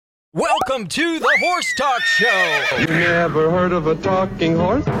Welcome to the Horse Talk Show. You never heard of a talking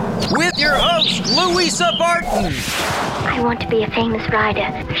horse? With your host, Louisa Barton. I want to be a famous rider.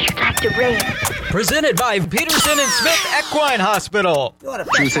 I should like to race. Presented by Peterson and Smith Equine Hospital.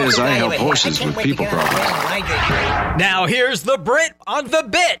 Truth is, I help horses with people problems. Now here's the Brit on the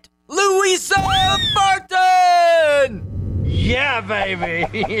bit, Louisa Barton. Yeah, baby.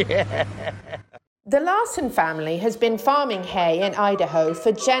 The Larson family has been farming hay in Idaho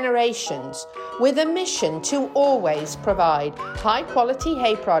for generations with a mission to always provide high-quality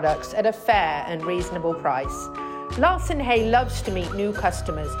hay products at a fair and reasonable price. Larson Hay loves to meet new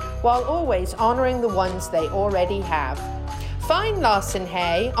customers while always honoring the ones they already have. Find Larson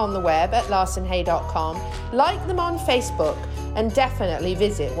Hay on the web at larsonhay.com, like them on Facebook, and definitely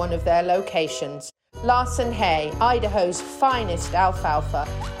visit one of their locations. Larson Hay, Idaho's finest alfalfa,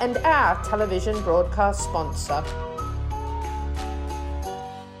 and our television broadcast sponsor.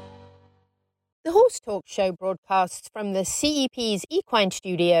 The Horse Talk Show broadcasts from the CEP's Equine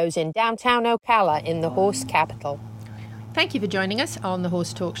Studios in downtown Ocala in the horse capital. Thank you for joining us on the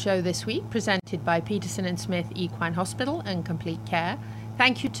Horse Talk Show this week, presented by Peterson and Smith Equine Hospital and Complete Care.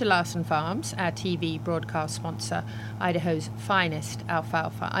 Thank you to Larson Farms, our TV broadcast sponsor, Idaho's finest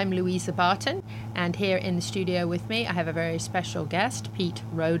alfalfa. I'm Louisa Barton, and here in the studio with me, I have a very special guest, Pete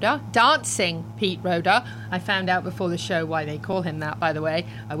Roeder, dancing Pete Roeder. I found out before the show why they call him that, by the way.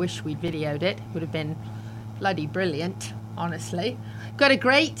 I wish we'd videoed it. It would have been bloody brilliant, honestly. Got a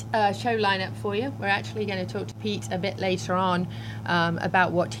great show lineup for you. We're actually going to talk to Pete a bit later on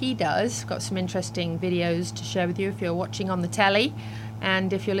about what he does. Got some interesting videos to share with you if you're watching on the telly.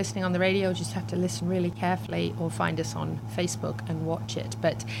 And if you're listening on the radio, you'll just have to listen really carefully or find us on Facebook and watch it.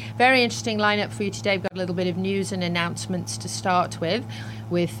 But very interesting lineup for you today. We've got a little bit of news and announcements to start with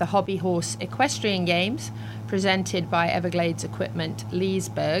the Hobby Horse Equestrian Games presented by Everglades Equipment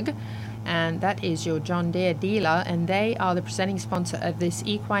Leesburg. And that is your John Deere dealer, and they are the presenting sponsor of this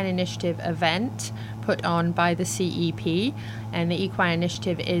Equine Initiative event put on by the CEP. And the Equine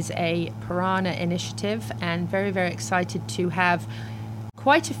Initiative is a Piranha initiative, and very, very excited to have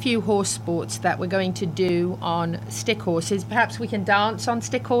quite a few horse sports that we're going to do on stick horses. Perhaps we can dance on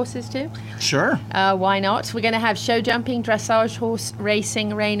stick horses too? Sure. Why not? We're going to have show jumping, dressage, horse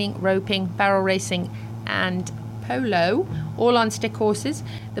racing, reining, roping, barrel racing, and polo, all on stick horses.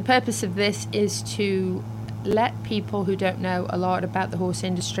 The purpose of this is to let people who don't know a lot about the horse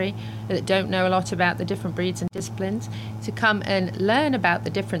industry, that don't know a lot about the different breeds and disciplines, to come and learn about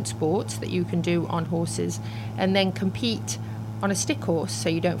the different sports that you can do on horses and then compete on a stick horse so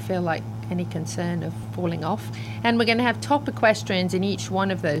you don't feel like any concern of falling off. And we're going to have top equestrians in each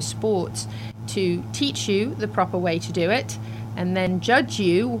one of those sports to teach you the proper way to do it and then judge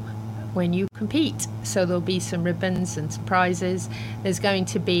you when you compete. So there'll be some ribbons and some prizes. There's going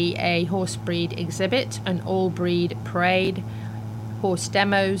to be a horse breed exhibit, an all breed parade, horse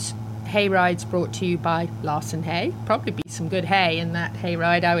demos, hay rides brought to you by Larson Hay. Probably be some good hay in that hay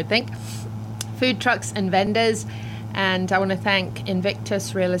ride, I would think. Food trucks and vendors. And I want to thank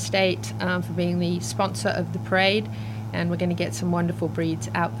Invictus Real Estate for being the sponsor of the parade. And we're going to get some wonderful breeds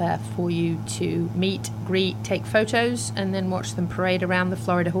out there for you to meet, greet, take photos, and then watch them parade around the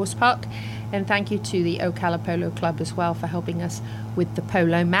Florida Horse Park. And thank you to the Ocala Polo Club as well for helping us with the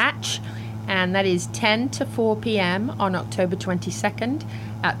polo match. And that is 10 to 4 p.m. on October 22nd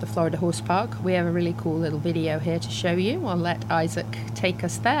at the Florida Horse Park. We have a really cool little video here to show you. I'll let Isaac take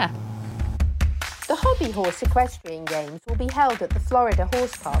us there. The Hobby Horse Equestrian Games will be held at the Florida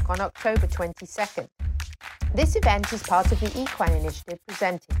Horse Park on October 22nd. This event is part of the Equine Initiative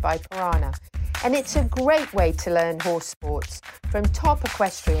presented by Piranha, and it's a great way to learn horse sports from top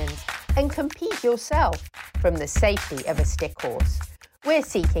equestrians and compete yourself from the safety of a stick horse. We're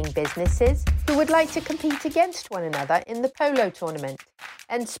seeking businesses who would like to compete against one another in the polo tournament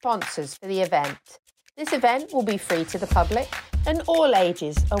and sponsors for the event. This event will be free to the public and all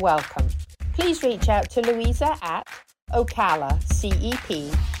ages are welcome. Please reach out to Louisa at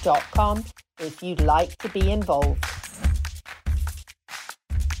ocalacep.com if you'd like to be involved.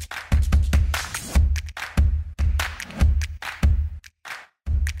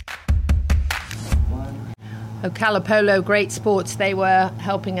 Ocala Polo, great sports. They were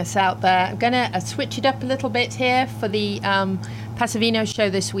helping us out there. I'm going to switch it up a little bit here for the Pasavino show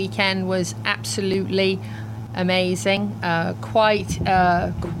this weekend. Was absolutely amazing.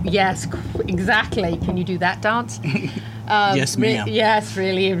 Yes, exactly. Can you do that dance? Yes, ma'am. Yes,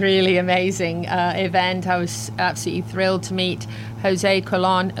 really, really amazing event. I was absolutely thrilled to meet Jose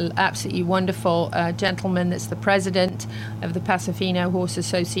Colon, an absolutely wonderful gentleman that's the president of the Pasofino Horse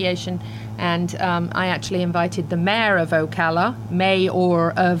Association. And I actually invited the mayor of Ocala,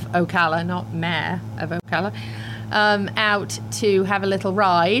 not mayor of Ocala, out to have a little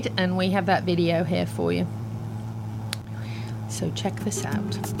ride. And we have that video here for you. So check this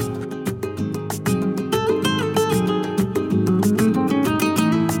out.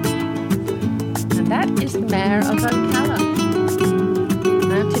 That is the mayor of Ocala.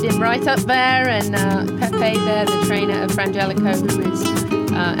 Mounted him right up there, and Pepe there, the trainer of Frangelico, who is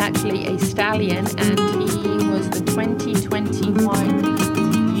actually a stallion, and he was the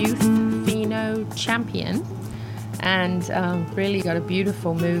 2021 Youth Pheno Champion, and really got a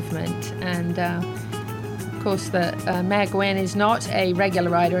beautiful movement. And of course, the Mare Gwyn is not a regular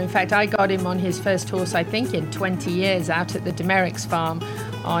rider. In fact, I got him on his first horse, I think, in 20 years out at the Demericks farm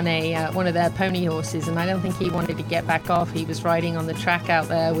on one of their pony horses, and I don't think he wanted to get back off. He was riding on the track out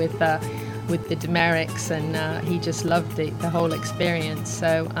there with the Demericks, and he just loved the whole experience.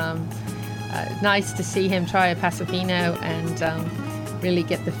 So nice to see him try a Pasofino and really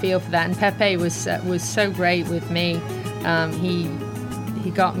get the feel for that. And Pepe was so great with me.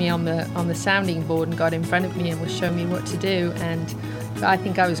 He got me on the sounding board and got in front of me and was showing me what to do, and I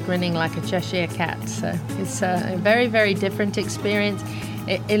think I was grinning like a Cheshire cat. So it's a very, very different experience.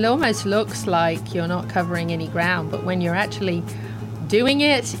 It almost looks like you're not covering any ground, but when you're actually doing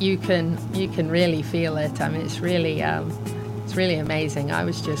it, you can really feel it. I mean, it's really amazing. I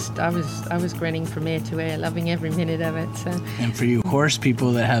was grinning from ear to ear, loving every minute of it. So. And for you horse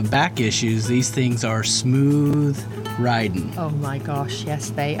people that have back issues, these things are smooth riding. Oh my gosh, yes,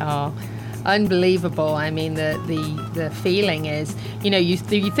 they are. Unbelievable. I mean, the feeling is, you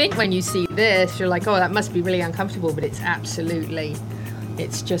think when you see this, you're like, oh, that must be really uncomfortable, but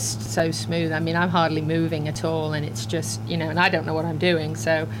it's just so smooth. I mean, I'm hardly moving at all, and it's just, and I don't know what I'm doing.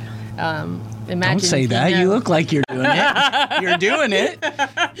 So imagine. Don't say that. You look like you're doing it. You're doing it.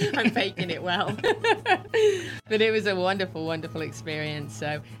 I'm faking it well. But it was a wonderful, wonderful experience.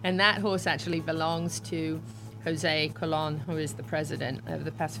 So, and that horse actually belongs to Jose Colon, who is the president of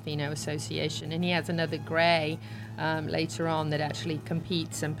the Pasofino Association. And he has another grey later on that actually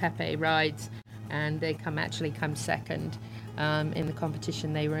competes, and Pepe rides, and they come second in the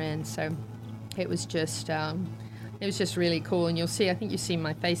competition they were in. So it was just really cool. And you'll see, I think you see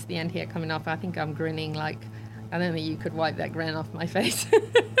my face at the end here coming off. I think I'm grinning like, I don't think you could wipe that grin off my face.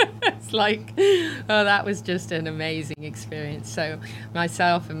 It's like, oh, that was just an amazing experience. So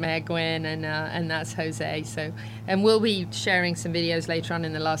myself and Mare Gwyn, and that's Jose. So, and we'll be sharing some videos later on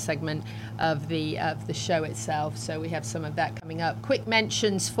in the last segment of the show itself. So we have some of that coming up. Quick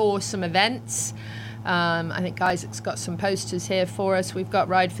mentions for some events. I think Isaac's got some posters here for us. We've got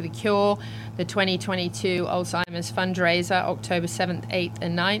Ride for the Cure, the 2022 Alzheimer's fundraiser, October 7th, 8th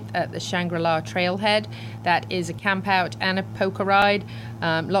and 9th at the Shangri-La Trailhead. That is a camp out and a poker ride.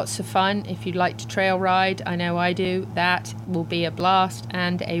 Lots of fun if you'd like to trail ride. I know I do. That will be a blast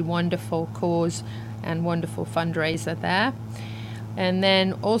and a wonderful cause and wonderful fundraiser there. And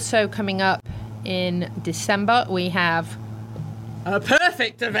then also coming up in December, we have a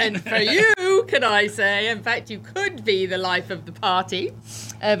perfect event for you, could I say. In fact, you could be the life of the party.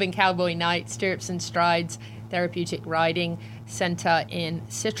 Urban Cowboy Night, Stirrups and Strides Therapeutic Riding Centre in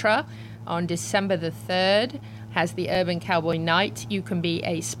Citra on December the 3rd. Has the Urban Cowboy Night. You can be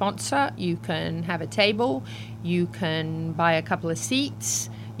a sponsor. You can have a table. You can buy a couple of seats.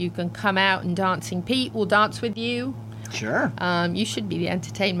 You can come out, and Dancing Pete will dance with you. Sure. You should be the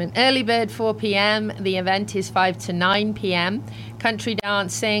entertainment. Early bird 4 p.m. The event is 5 to 9 p.m. Country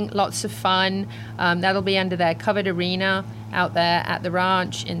dancing, lots of fun. That'll be under their covered arena out there at the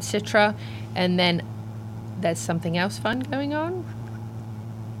ranch in Citra. And then there's something else fun going on.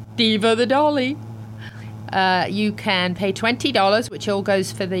 Diva the Dolly. You can pay $20, which all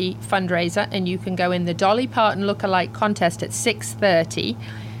goes for the fundraiser, and you can go in the Dolly Parton Lookalike contest at 6:30,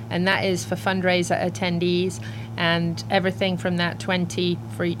 and that is for fundraiser attendees. And everything from that 20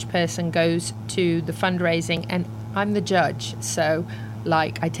 for each person goes to the fundraising, and I'm the judge, so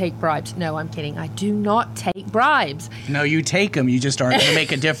I take bribes. No, I'm kidding. I do not take bribes. No, you take them. You just aren't going to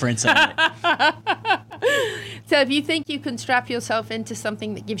make a difference in it. So if you think you can strap yourself into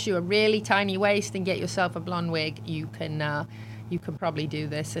something that gives you a really tiny waist and get yourself a blonde wig, you can probably do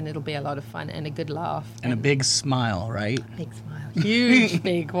this, and it'll be a lot of fun and a good laugh. And a big smile, right? Big smile. Huge,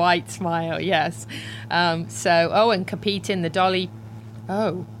 big, white smile, yes. And compete in the Dolly.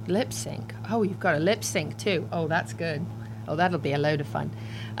 Oh, lip sync. Oh, you've got a lip sync too. Oh, that's good. Oh, that'll be a load of fun.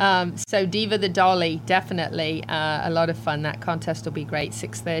 So Diva the Dolly, definitely a lot of fun. That contest will be great.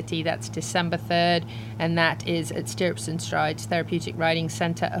 6:30, that's December 3rd, and that is at Stirrups and Strides Therapeutic Riding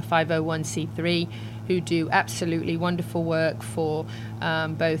Centre, a 501c3, who do absolutely wonderful work for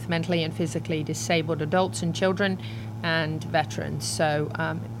both mentally and physically disabled adults and children and veterans. So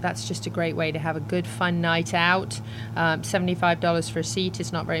that's just a great way to have a good fun night out. $75 for a seat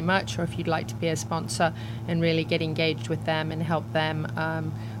is not very much, or if you'd like to be a sponsor and really get engaged with them and help them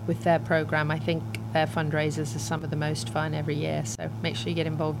with their program, I think their fundraisers are some of the most fun every year, so make sure you get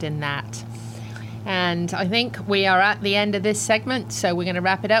involved in that. And I think we are at the end of this segment, so we're going to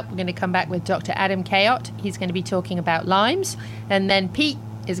wrap it up. We're going to come back with Dr. Adam Kayott. He's going to be talking about Lymes, and then Pete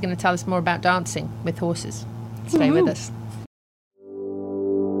is going to tell us more about dancing with horses. Stay with us.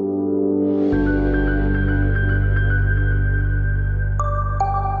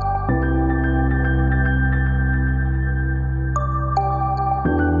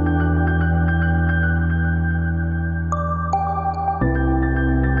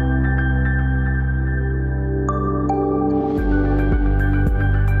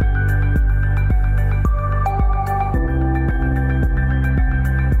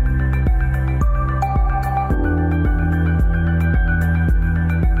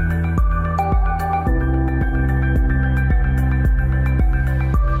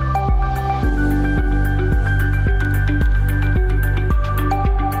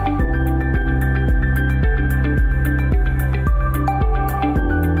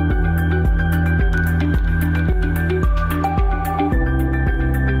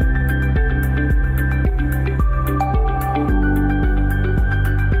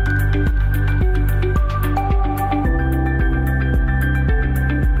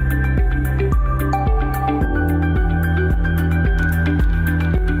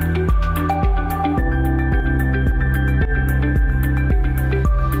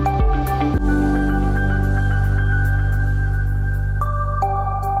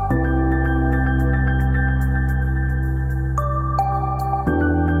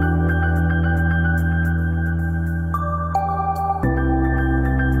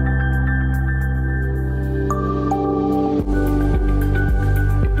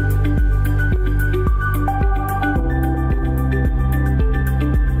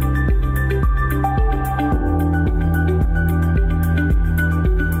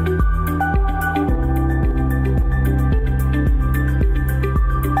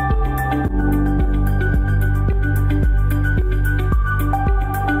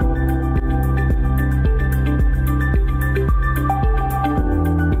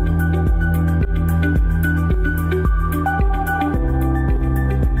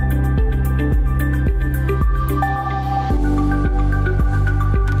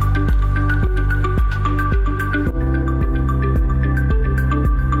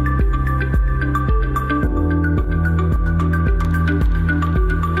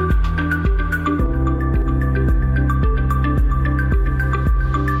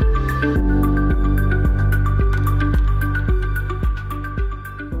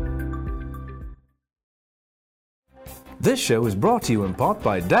 This show is brought to you in part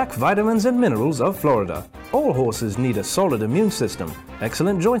by DAC Vitamins and Minerals of Florida. All horses need a solid immune system,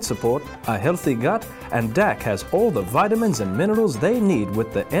 excellent joint support, a healthy gut, and DAC has all the vitamins and minerals they need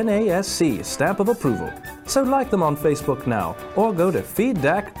with the NASC stamp of approval. So like them on Facebook now, or go to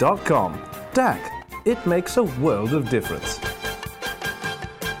feeddac.com. DAC, it makes a world of difference.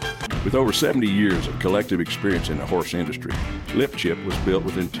 With over 70 years of collective experience in the horse industry, Lip Chip was built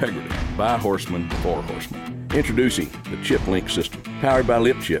with integrity by horsemen for horsemen. Introducing the Chip Link system. Powered by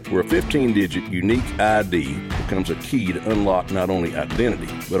Lip Chip, where a 15-digit unique ID becomes a key to unlock not only identity,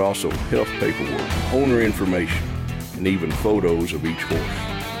 but also health paperwork, owner information, and even photos of each horse.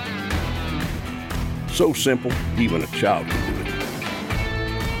 So simple, even a child can do it.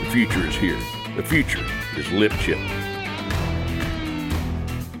 The future is here. The future is Lip Chip.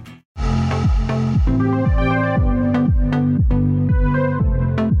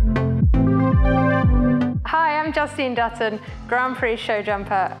 Justine Dutton, Grand Prix show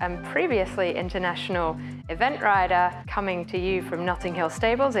jumper and previously international event rider, coming to you from Notting Hill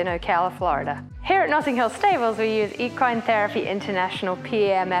Stables in Ocala, Florida. Here at Notting Hill Stables, we use Equine Therapy International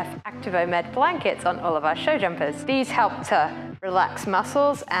PEMF Activomed blankets on all of our show jumpers. These help to relax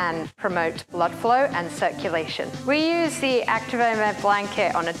muscles and promote blood flow and circulation. We use the Activomed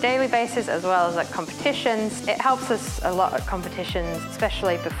blanket on a daily basis as well as at competitions. It helps us a lot at competitions,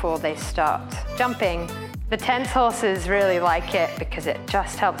 especially before they start jumping. The tense horses really like it because it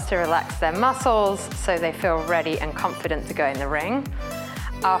just helps to relax their muscles so they feel ready and confident to go in the ring.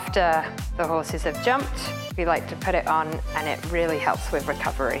 After the horses have jumped, We like to put it on and it really helps with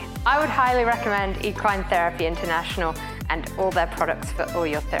recovery. I would highly recommend Equine Therapy International and all their products for all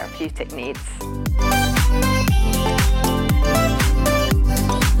your therapeutic needs.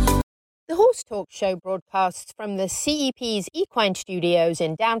 The Horse Talk Show broadcasts from the CEP's Equine Studios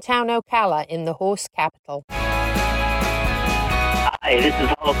in downtown Ocala in the horse capital. Hi, this is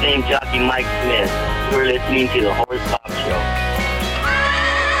Hall of Fame jockey Mike Smith. You're listening to the Horse Talk Show.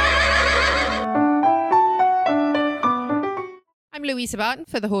 I'm Louisa Barton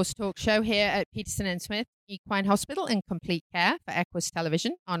for the Horse Talk Show here at Peterson and Smith Equine Hospital in complete care for Equus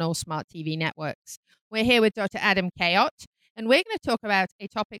Television on all smart TV networks. We're here with Dr. Adam Kayott, and we're going to talk about a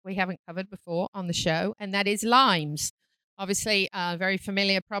topic we haven't covered before on the show, and that is Lyme's. Obviously, very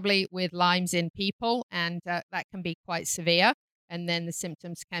familiar probably with Lyme's in people, and that can be quite severe, and then the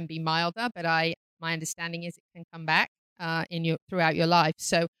symptoms can be milder, but my understanding is it can come back throughout your life.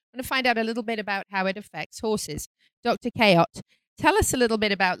 So I'm going to find out a little bit about how it affects horses. Dr. Kayott, tell us a little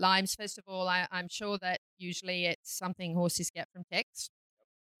bit about Lyme's. First of all, I'm sure that usually it's something horses get from ticks.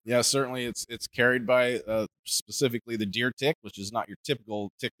 Yeah, certainly it's carried by specifically the deer tick, which is not your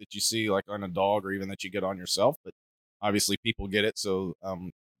typical tick that you see like on a dog or even that you get on yourself, but obviously people get it, so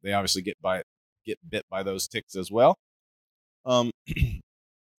they obviously get bit by those ticks as well. Ehrlichia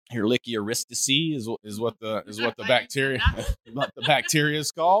is what the bacteria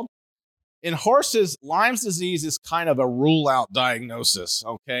is called. In horses, Lyme's disease is kind of a rule-out diagnosis.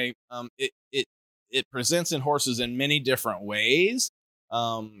 Okay, it presents in horses in many different ways,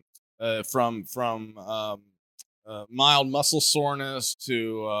 from mild muscle soreness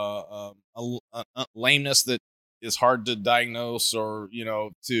to a lameness that is hard to diagnose, or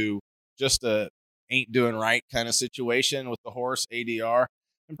to just a ain't doing right kind of situation with the horse, ADR,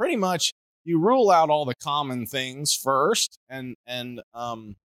 and pretty much you rule out all the common things first, and then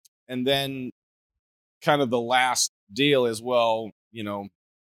kind of the last deal is, well,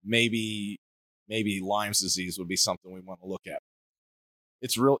 maybe Lyme's disease would be something we want to look at.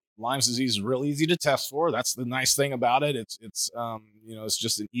 Lyme's disease is real easy to test for. That's the nice thing about it. It's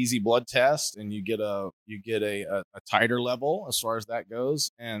just an easy blood test, and you get a titer level as far as that goes.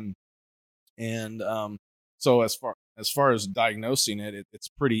 So as far as diagnosing it, it's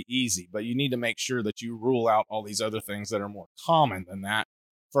pretty easy, but you need to make sure that you rule out all these other things that are more common than that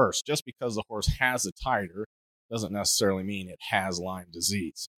first. Just because the horse has a titer doesn't necessarily mean it has Lyme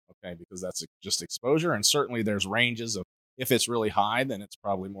disease, okay? Because that's just exposure, and certainly there's ranges of, if it's really high, then it's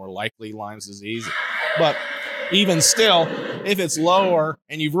probably more likely Lyme's disease. But even still, if it's lower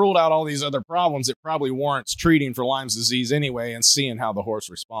and you've ruled out all these other problems, it probably warrants treating for Lyme's disease anyway and seeing how the horse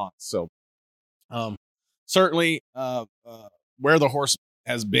responds. So certainly where the horse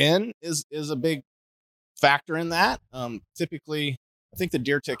has been is a big factor in that. Typically, I think the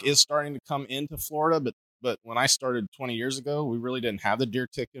deer tick is starting to come into Florida, but when I started 20 years ago, we really didn't have the deer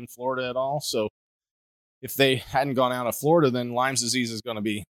tick in Florida at all. So if they hadn't gone out of Florida, then Lyme's disease is going to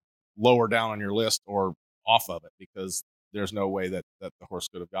be lower down on your list or off of it, because there's no way that the horse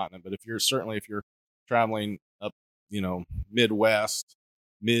could have gotten it. But if you're traveling up, Midwest,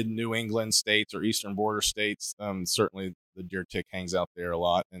 mid-New England states or eastern border states, certainly the deer tick hangs out there a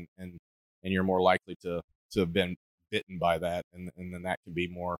lot, and you're more likely to have been bitten by that, and then that can be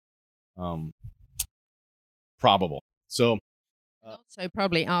more probable. So also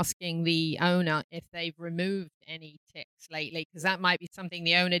probably asking the owner if they've removed any ticks lately, because that might be something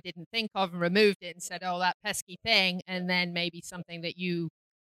the owner didn't think of and removed it and said, oh, that pesky thing, and then maybe something that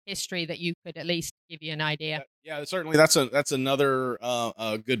history that you could at least give you an idea. Yeah, certainly that's another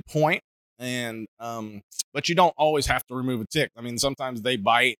good point. And but you don't always have to remove a tick. I mean, sometimes they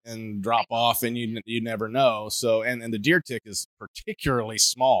bite and drop off, and you never know. So and the deer tick is particularly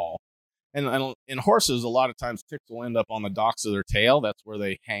small. And in horses, a lot of times ticks will end up on the docks of their tail. That's where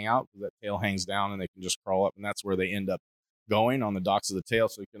they hang out, because that tail hangs down and they can just crawl up, and that's where they end up going, on the docks of the tail.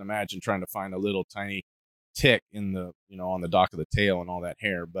 So you can imagine trying to find a little tiny tick in the on the dock of the tail and all that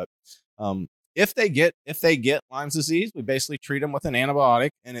hair. But if they get Lyme's disease, we basically treat them with an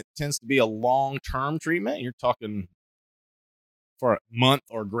antibiotic, and it tends to be a long-term treatment. You're talking for a month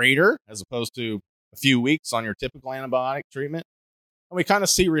or greater, as opposed to a few weeks on your typical antibiotic treatment. And we kind of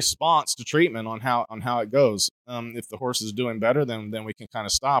see response to treatment on how it goes. If the horse is doing better, then we can kind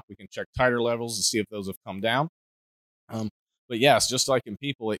of stop. We can check titer levels to see if those have come down. But yes, just like in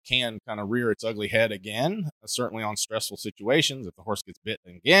people, it can kind of rear its ugly head again, certainly on stressful situations. If the horse gets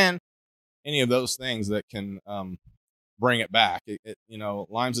bitten again, any of those things that can bring it back.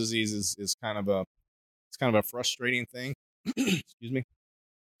 Lyme's disease is kind of a frustrating thing, excuse me,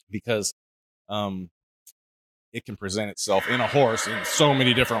 because it can present itself in a horse in so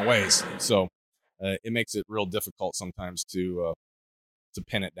many different ways. So it makes it real difficult sometimes to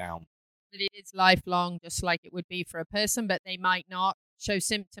pin it down. But it is lifelong, just like it would be for a person, but they might not show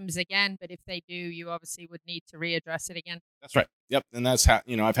symptoms again. But if they do, you obviously would need to readdress it again. That's right. Yep. And that's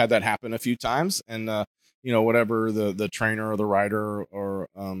I've had that happen a few times, and whatever the trainer or the rider or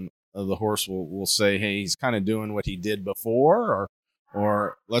the horse will say, hey, he's kind of doing what he did before,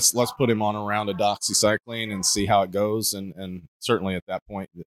 or let's put him on a round of doxycycline and see how it goes. And certainly at that point,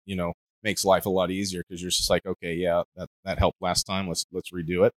 makes life a lot easier, because you're just like, okay, yeah, that helped last time. Let's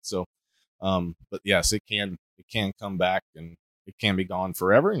redo it. So, but yes, it can come back, and it can be gone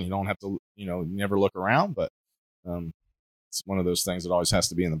forever, and you don't have to, never look around. But it's one of those things that always has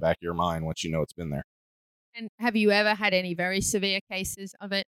to be in the back of your mind once you know it's been there. And have you ever had any very severe cases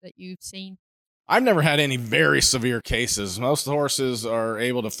of it that you've seen? I've never had any very severe cases. Most horses are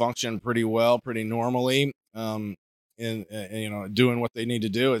able to function pretty well, pretty normally, in doing what they need to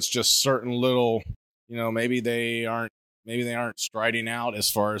do. It's just certain little, maybe they aren't striding out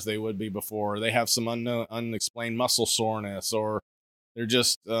as far as they would be before. They have some unexplained muscle soreness, or they're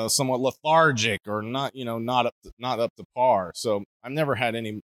just somewhat lethargic, or not up to par. So I've never had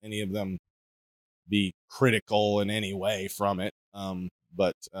any of them be critical in any way from it.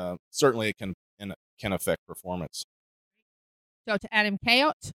 But certainly it can affect performance. Dr. Adam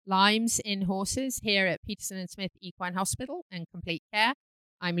Kayott, Lymes in horses here at Peterson and Smith Equine Hospital and Complete Care.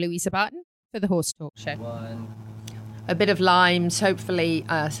 I'm Louisa Barton for the Horse Talk Show. A bit of Lymes, hopefully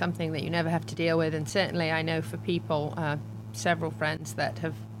something that you never have to deal with. And certainly I know for people, several friends that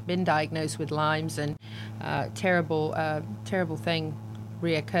have been diagnosed with Lymes, and terrible thing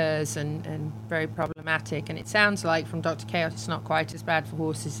reoccurs and very problematic. And it sounds like from Dr. Kayott it's not quite as bad for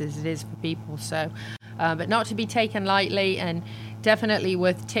horses as it is for people. So, but not to be taken lightly, and definitely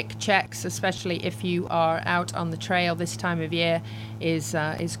with tick checks, especially if you are out on the trail. This time of year is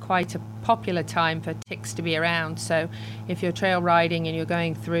quite a popular time for ticks to be around. So if you're trail riding and you're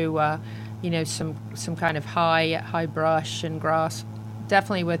going through some kind of high brush and grass,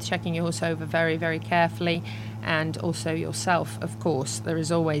 definitely worth checking your horse over very, very carefully. And also yourself, of course. There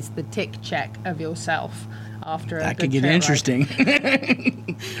is always the tick check of yourself after a good That could get trail interesting.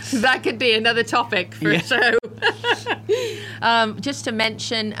 That could be another topic for a show. Just to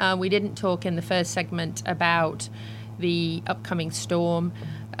mention, we didn't talk in the first segment about the upcoming storm.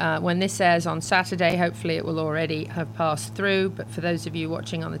 When this airs on Saturday, hopefully it will already have passed through. But for those of you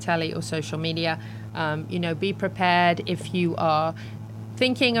watching on the telly or social media, be prepared. If you are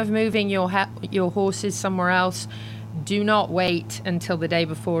thinking of moving your horses somewhere else, do not wait until the day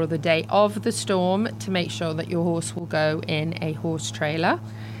before or the day of the storm to make sure that your horse will go in a horse trailer.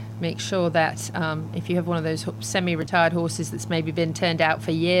 Make sure that if you have one of those semi-retired horses that's maybe been turned out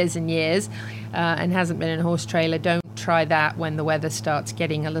for years and years and hasn't been in a horse trailer, don't try that when the weather starts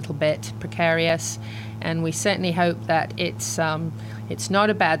getting a little bit precarious. And we certainly hope that it's not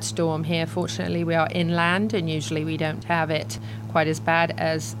a bad storm here. Fortunately, we are inland, and usually we don't have it quite as bad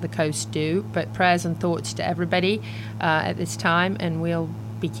as the coast do. But prayers and thoughts to everybody at this time, and we'll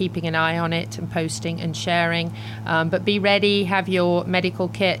be keeping an eye on it and posting and sharing. But be ready, have your medical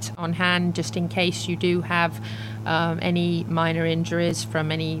kit on hand just in case you do have any minor injuries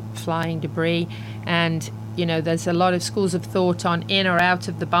from any flying debris. And there's a lot of schools of thought on in or out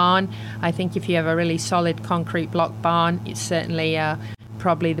of the barn. I think if you have a really solid concrete block barn, it's certainly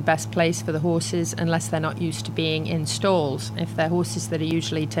probably the best place for the horses, unless they're not used to being in stalls. If they're horses that are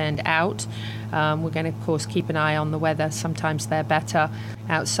usually turned out, we're going to, of course, keep an eye on the weather. Sometimes they're better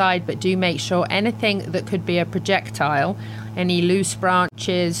outside, but do make sure anything that could be a projectile, any loose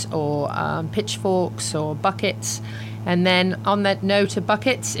branches or pitchforks or buckets. And then on that note of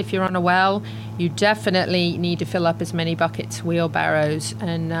buckets, if you're on a well, you definitely need to fill up as many buckets, wheelbarrows,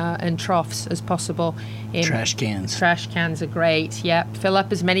 and troughs as possible. Trash cans. Trash cans are great. Yep. Fill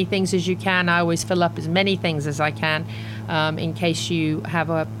up as many things as you can. I always fill up as many things as I can in case you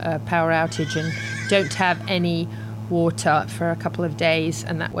have a power outage and don't have any water for a couple of days,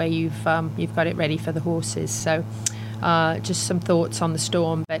 and that way you've got it ready for the horses. So just some thoughts on the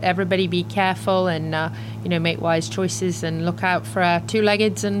storm, but everybody be careful and make wise choices and look out for our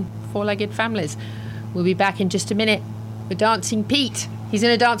two-legged and four-legged families. We'll be back in just a minute with Dancing Pete. He's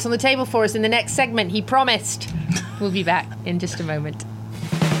going to dance on the table for us in the next segment, he promised. We'll be back in just a moment.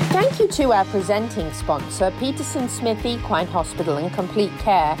 Thank you to our presenting sponsor, Peterson Smith Equine Hospital and Complete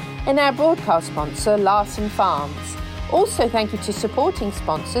Care, and our broadcast sponsor, Larson Farms. Also, thank you to supporting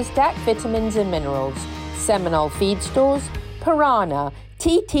sponsors, DAC Vitamins and Minerals, Seminole Feed Stores, Piranha,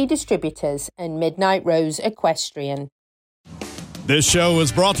 TT Distributors, and Midnight Rose Equestrian. This show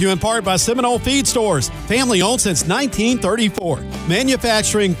is brought to you in part by Seminole Feed Stores, family owned since 1934.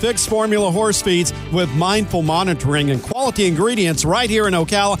 Manufacturing fixed formula horse feeds with mindful monitoring and quality ingredients right here in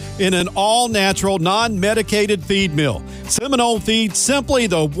Ocala in an all-natural, non-medicated feed mill. Seminole Feed, simply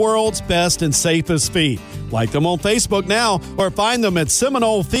the world's best and safest feed. Like them on Facebook now or find them at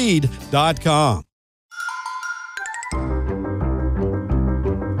SeminoleFeed.com.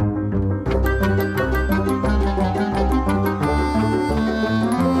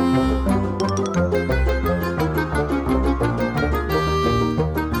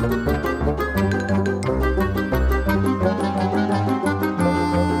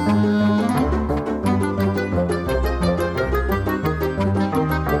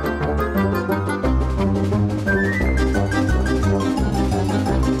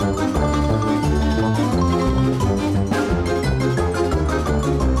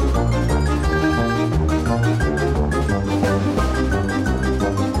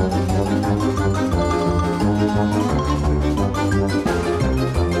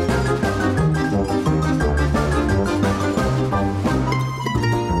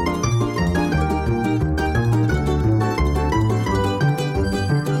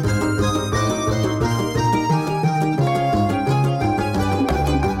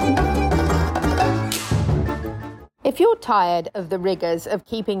 If you're tired of the rigours of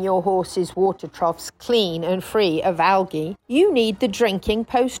keeping your horse's water troughs clean and free of algae, you need the Drinking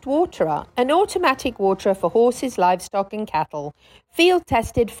Post Waterer, an automatic waterer for horses, livestock and cattle. Field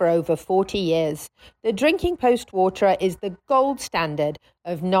tested for over 40 years. The Drinking Post Waterer is the gold standard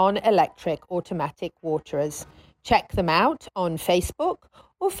of non-electric automatic waterers. Check them out on Facebook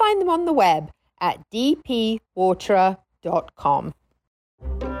or find them on the web at dpwaterer.com.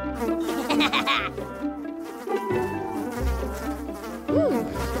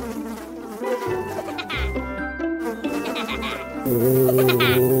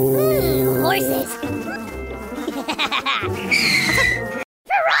 Horses.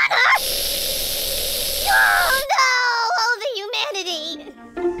 Piranha! Oh no! Oh, the humanity!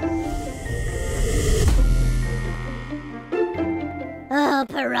 Oh,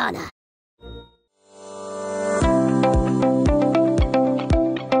 piranha.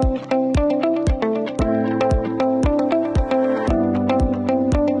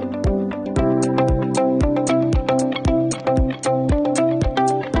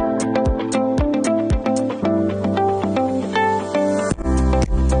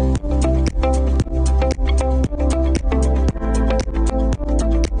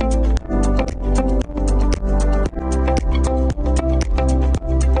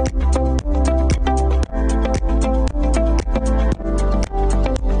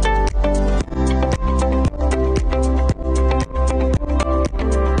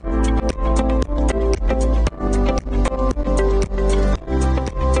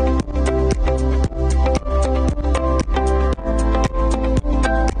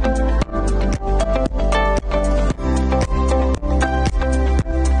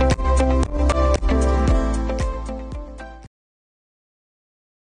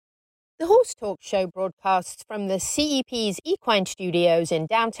 Talk show broadcasts from the CEP's Equine Studios in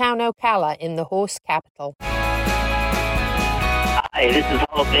downtown Ocala in the horse capital. Hi, this is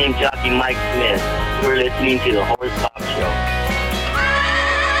Hall of Fame jockey Mike Smith. You're listening to the Horse Talk Show.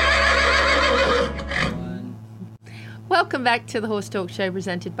 Welcome back to the Horse Talk Show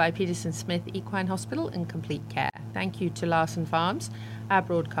presented by Peterson Smith Equine Hospital and Complete Care. Thank you to Larson Farms, our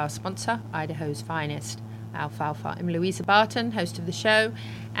broadcast sponsor, Idaho's finest. Alfalfa. I'm Louisa Barton, host of the show,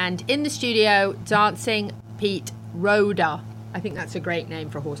 and in the studio, dancing Pete Roda. I think that's a great name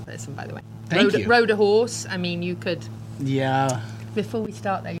for a horse person, by the way. Thank you. Roda horse. I mean, you could. Yeah. Before we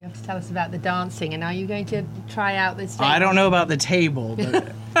start, though, you have to tell us about the dancing. And are you going to try out this table? I don't know about the table,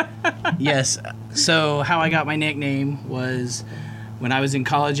 but yes. So how I got my nickname was when I was in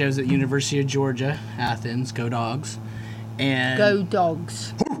college. I was at the University of Georgia, Athens. Go Dogs! And Go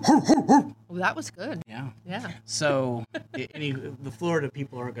Dogs! Well, that was good. Yeah. Yeah. So the Florida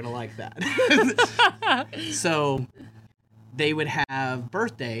people aren't going to like that. So they would have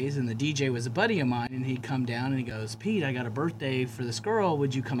birthdays, and the DJ was a buddy of mine, and he'd come down and he goes, Pete, I got a birthday for this girl.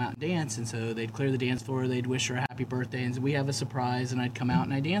 Would you come out and dance? And so they'd clear the dance floor. They'd wish her a happy birthday, and we have a surprise, and I'd come out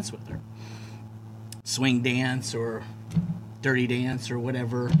and I'd dance with her. Swing dance or dirty dance or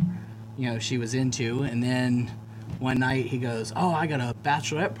whatever, she was into. And then one night he goes, oh, I got a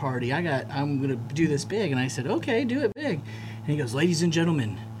bachelorette party. I'm going to do this big. And I said, okay, do it big. And he goes, ladies and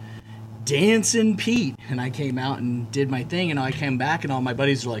gentlemen, Dancing Pete. And I came out and did my thing, and I came back, and all my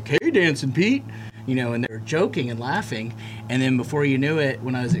buddies were like, hey, Dancing Pete. and they were joking and laughing. And then before you knew it,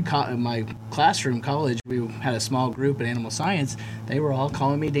 when I was at my classroom, college, we had a small group in animal science. They were all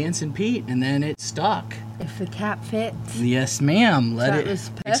calling me Dancing Pete, and then it stuck. If the cat fits. Yes, ma'am. That was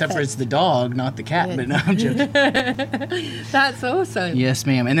perfect. Except for it's the dog, not the cat. But no, I'm joking. That's awesome. Yes,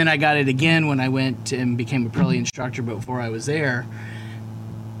 ma'am. And then I got it again when I went and became a Pirelli instructor. But before I was there,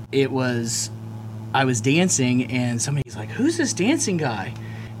 I was dancing, and somebody's like, "Who's this dancing guy?"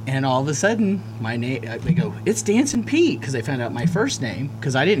 And all of a sudden, they go, "It's Dancing Pete," because they found out my first name,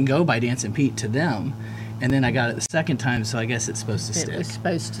 because I didn't go by Dancing Pete to them. And then I got it the second time, so I guess it's supposed to stick. It was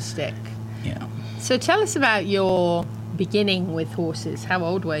supposed to stick. Yeah. So tell us about your beginning with horses. How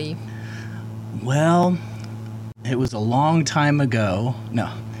old were you? Well, it was a long time ago.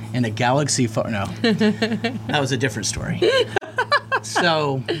 No, in a galaxy far. No, that was a different story.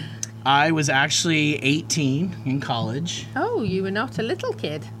 So, I was actually 18 in college. Oh, you were not a little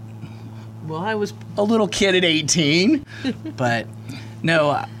kid. Well, I was a little kid at 18, but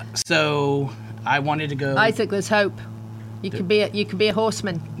no. So I wanted to go. Isaac, there's hope. You could be a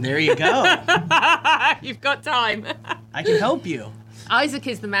horseman. There you go. You've got time. I can help you. Isaac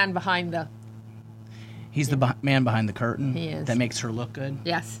is the man behind the. He's the man behind the curtain. He is. That makes her look good.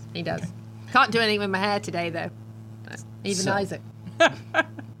 Yes, he does. Okay. Can't do anything with my hair today, though. Even Isaac.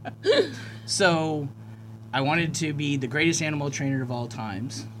 So, I wanted to be the greatest animal trainer of all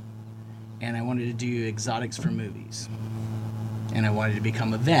times, and I wanted to do exotics for movies, and I wanted to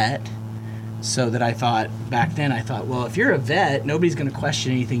become a vet. So that back then I thought, well, if you're a vet, nobody's going to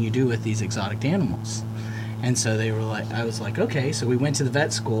question anything you do with these exotic animals. And so I was like, okay. So we went to the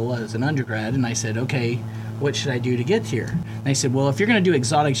vet school as an undergrad, and I said, okay, what should I do to get here? And they said, well, if you're going to do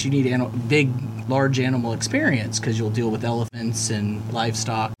exotics, you need large animal experience, because you'll deal with elephants and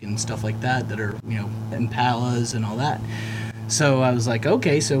livestock and stuff like that are, impalas and all that. So I was like,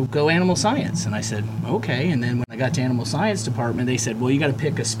 okay, so go animal science. And I said, okay. And then when I got to animal science department, they said, well, you got to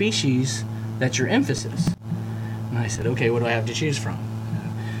pick a species that's your emphasis. And I said, okay, what do I have to choose from?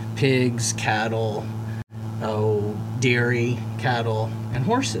 Pigs, cattle, dairy, cattle, and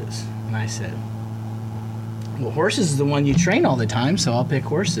horses. And I said, well, horses is the one you train all the time, so I'll pick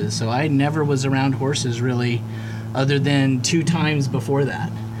horses. So I never was around horses really, other than 2 times before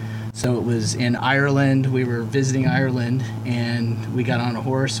that. So it was in Ireland. We were visiting Ireland, and we got on a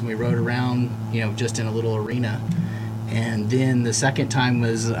horse and we rode around, just in a little arena. And then the second time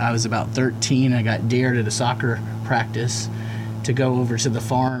I was about 13. I got dared at a soccer practice to go over to the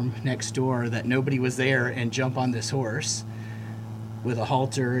farm next door that nobody was there and jump on this horse with a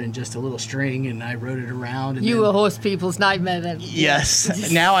halter and just a little string, and I rode it around. And you were horse people's nightmare then.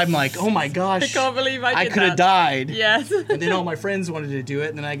 Yes. Now I'm like, oh my gosh. I can't believe I did could have died. Yes. And then all my friends wanted to do it,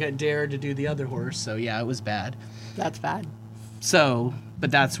 and then I got dared to do the other horse. So yeah, it was bad. That's bad. So, but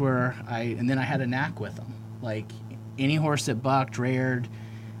that's where and then I had a knack with them. Like any horse that bucked, reared,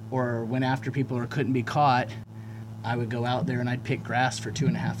 or went after people or couldn't be caught, I would go out there and I'd pick grass for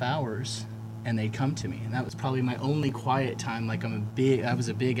 2.5 hours, and they'd come to me. And that was probably my only quiet time. Like I was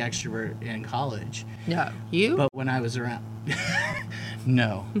a big extrovert in college. No, you? But when I was around,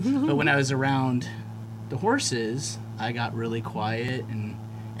 no. But when I was around the horses, I got really quiet,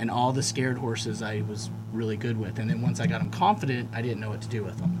 and all the scared horses I was really good with. And then once I got them confident, I didn't know what to do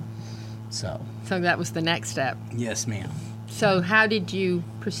with them. So that was the next step. Yes, ma'am. So how did you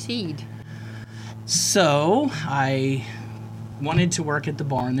proceed? So I wanted to work at the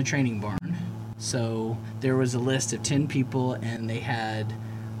barn, the training barn. So there was a list of 10 people, and they had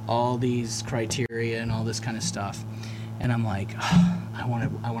all these criteria and all this kind of stuff. And I'm like, I want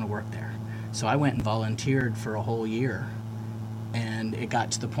to work there. So I went and volunteered for a whole year. And it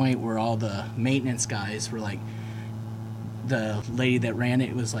got to the point where all the maintenance guys were like, the lady that ran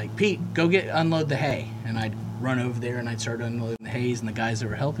it was like, Pete, go unload the hay. And I'd run over there and I'd start unloading the hays, and the guys that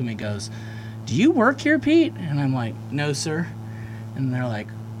were helping me goes, do you work here, Pete? And I'm like, no, sir. And they're like,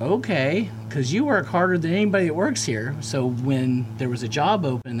 okay, because you work harder than anybody that works here. So when there was a job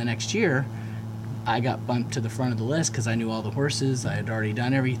open the next year, I got bumped to the front of the list because I knew all the horses. I had already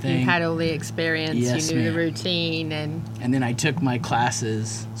done everything. You had all the experience. Yes, you knew ma'am. the routine. And then I took my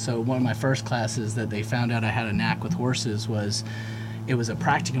classes. So one of my first classes that they found out I had a knack with horses was it was a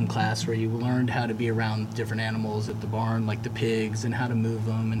practicum class where you learned how to be around different animals at the barn, like the pigs, and how to move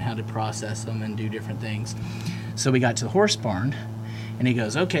them and how to process them and do different things. So we got to the horse barn, and he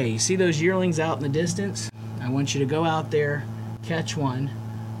goes, okay, you see those yearlings out in the distance? I want you to go out there, catch one,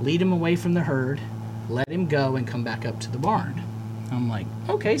 lead him away from the herd, let him go, and come back up to the barn. I'm like,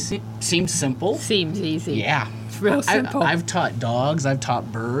 okay, seems simple. Seems easy. Yeah. It's real simple. I've taught dogs, I've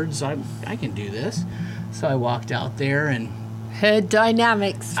taught birds, I can do this. So I walked out there, and Herd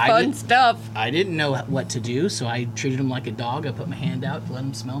dynamics, fun stuff. I didn't know what to do, so I treated them like a dog. I put my hand out to let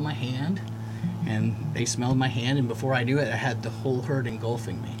them smell my hand, and they smelled my hand, and before I knew it, I had the whole herd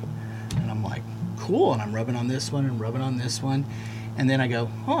engulfing me. And I'm like, cool, and I'm rubbing on this one and rubbing on this one. And then I go,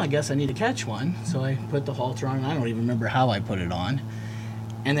 oh, I guess I need to catch one. So I put the halter on, and I don't even remember how I put it on.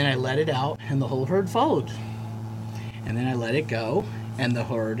 And then I let it out, and the whole herd followed. And then I let it go, and the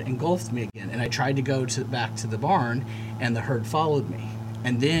herd engulfed me again. And I tried to go back to the barn, and the herd followed me.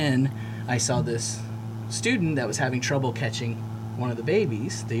 And then I saw this student that was having trouble catching one of the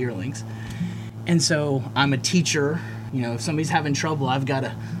babies, the yearlings. And so I'm a teacher. You know, if somebody's having trouble, I've got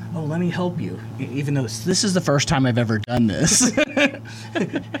to, oh, let me help you. Even though this is the first time I've ever done this.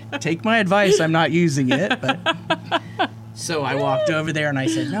 Take my advice, I'm not using it. But so I walked over there and I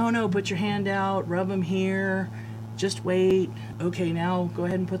said, no, put your hand out, rub him here, just wait. Okay, now go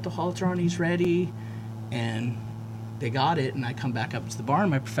ahead and put the halter on, he's ready. And they got it, and I come back up to the barn.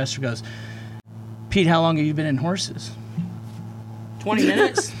 My professor goes, Pete, how long have you been in horses? 20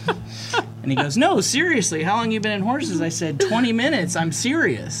 minutes? And he goes, no, seriously, how long have you been in horses? I said, 20 minutes, I'm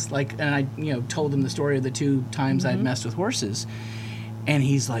serious. Like, and I, told him the story of the 2 times I'd messed with horses. And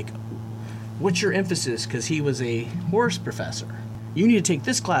he's like, what's your emphasis? Because he was a horse professor. You need to take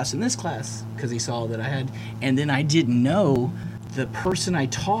this class and this class, because he saw that I had. And then I didn't know the person I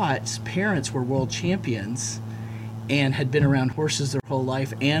taught's parents were world champions and had been around horses their whole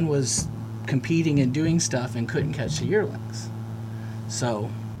life and was competing and doing stuff and couldn't catch the yearlings. So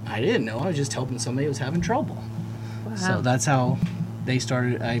I didn't know. I was just helping somebody who was having trouble. Wow. So that's how they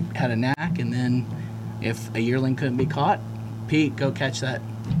started. I had a knack, and then if a yearling couldn't be caught, Pete, go catch that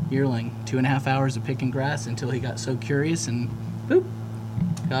yearling. 2.5 hours of picking grass until he got so curious, and boop,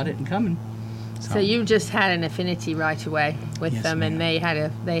 got it and coming. So you just had an affinity right away with them, and they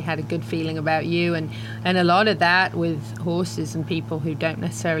had a good feeling about you, and a lot of that with horses, and people who don't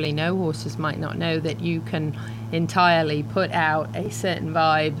necessarily know horses might not know that you can entirely put out a certain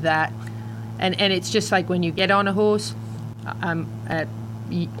vibe that, and it's just like when you get on a horse, a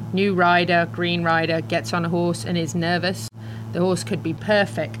new rider, green rider, gets on a horse and is nervous. The horse could be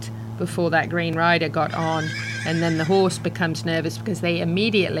perfect before that green rider got on, and then the horse becomes nervous because they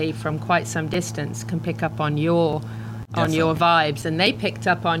immediately, from quite some distance, can pick up on your vibes, and they picked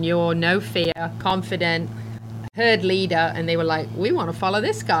up on your no fear, confident herd leader, and they were like, we want to follow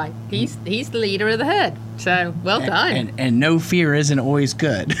this guy. He's the leader of the herd. So well done. And no fear isn't always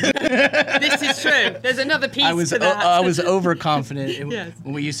good. This is true. There's another piece to that. I was overconfident. Yes.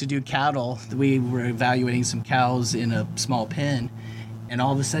 When we used to do cattle, we were evaluating some cows in a small pen, and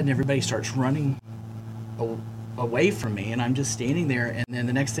all of a sudden everybody starts running away from me, and I'm just standing there, and then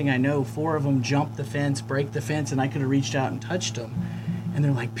the next thing I know, 4 of them jump the fence, break the fence, and I could have reached out and touched them. And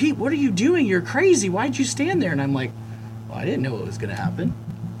they're like, Pete, what are you doing? You're crazy. Why'd you stand there? And I'm like, well, I didn't know what was going to happen.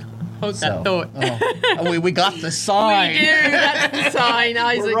 Hold that thought. We got the sign. We do. That's the sign.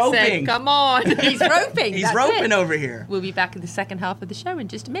 Isaac said, come on. He's roping. He's roping over here. We'll be back in the second half of the show in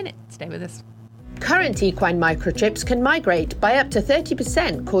just a minute. Stay with us. Current equine microchips can migrate by up to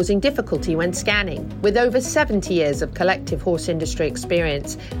 30%, causing difficulty when scanning. With over 70 years of collective horse industry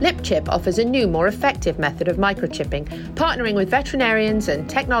experience, LipChip offers a new, more effective method of microchipping, partnering with veterinarians and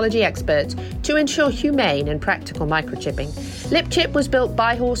technology experts to ensure humane and practical microchipping. LipChip was built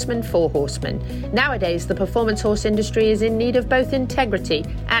by horsemen for horsemen. Nowadays, the performance horse industry is in need of both integrity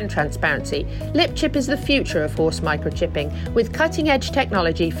and transparency. LipChip is the future of horse microchipping, with cutting-edge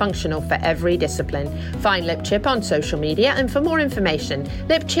technology functional for every discipline. Find LipChip on social media, and for more information,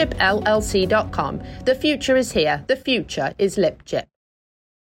 lipchipllc.com. The future is here. The future is LipChip.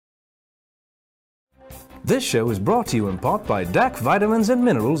 This show is brought to you in part by DAC Vitamins and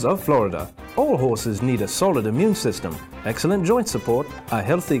Minerals of Florida. All horses need a solid immune system, excellent joint support, a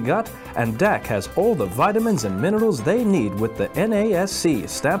healthy gut, and DAC has all the vitamins and minerals they need with the NASC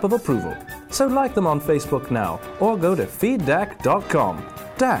stamp of approval. So like them on Facebook now, or go to feeddac.com.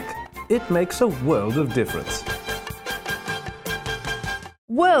 DAC. It makes a world of difference.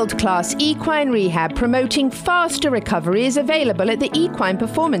 World-class equine rehab promoting faster recovery is available at the Equine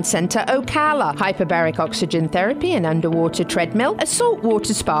Performance Centre Ocala. Hyperbaric oxygen therapy, an underwater treadmill, a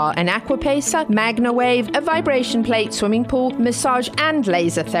saltwater spa, an aquapacer, MagnaWave, a vibration plate, swimming pool, massage and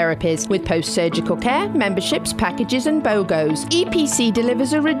laser therapies. With post-surgical care, memberships, packages and BOGOs, EPC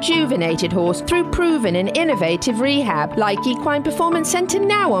delivers a rejuvenated horse through proven and innovative rehab. Like Equine Performance Centre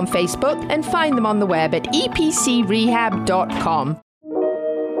now on Facebook, and find them on the web at epcrehab.com.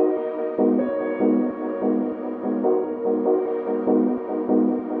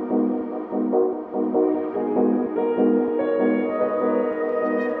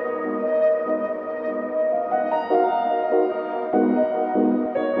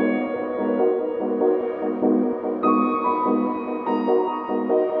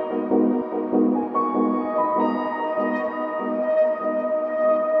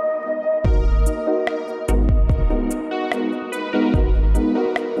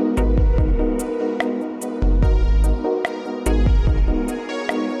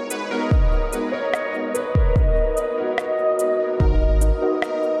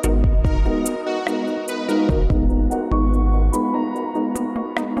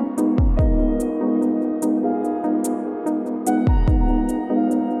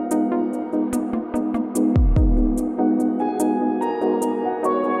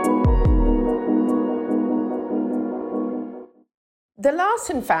 The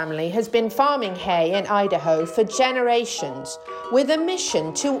Larson family has been farming hay in Idaho for generations, with a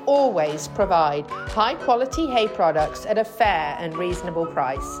mission to always provide high-quality hay products at a fair and reasonable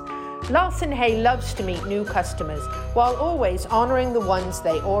price. Larson Hay loves to meet new customers while always honoring the ones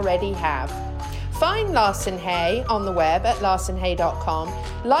they already have. Find Larson Hay on the web at larsonhay.com,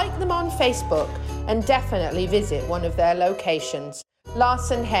 like them on Facebook, and definitely visit one of their locations.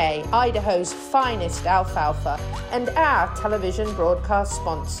 Larson Hay, Idaho's finest alfalfa, and our television broadcast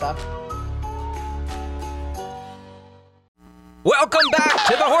sponsor. Welcome back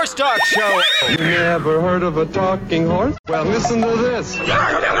to the Horse Talk Show. You never heard of a talking horse? Well, listen to this.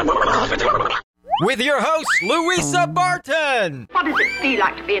 With your host, Louisa Barton. What does it feel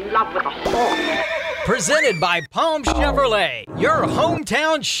like to be in love with a horse? Presented by Palm Chevrolet, your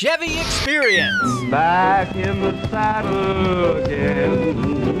hometown Chevy experience. Back in the saddle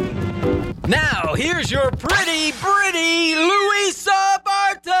again. Now, here's your pretty Louisa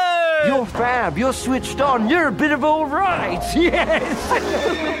Barton. You're fab. You're switched on. You're a bit of all right. Yes.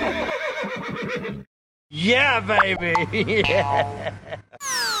 Yeah, baby. Yeah.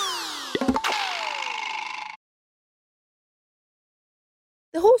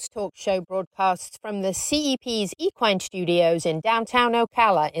 The Horse Talk Show broadcasts from the CEP's Equine Studios in downtown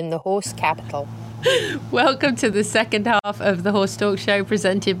Ocala in the horse capital. Welcome to the second half of the Horse Talk Show,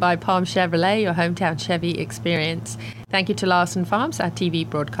 presented by Palm Chevrolet, your hometown Chevy experience. Thank you to Larson Farms, our TV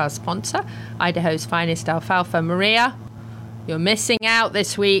broadcast sponsor, Idaho's finest alfalfa. Maria, you're missing out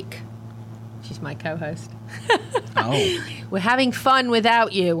this week. She's my co-host. Oh. We're having fun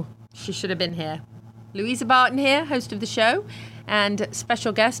without you. She should have been here. Louisa Barton here, host of the show, and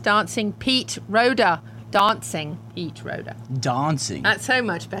special guest dancing Pete Roeder. Dancing Pete Roeder. Dancing. That's so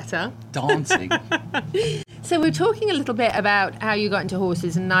much better. Dancing. So we're talking a little bit about how you got into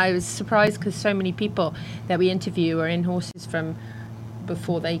horses, and I was surprised because so many people that we interview are in horses from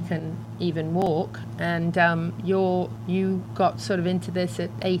before they can even walk, and you got sort of into this at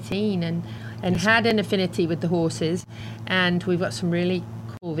 18 and had an affinity with the horses, and we've got some really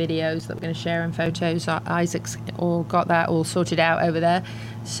cool videos that we're going to share and photos. Isaac's all got that all sorted out over there.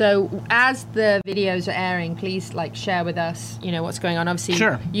 So as the videos are airing, please share with us, what's going on. Obviously,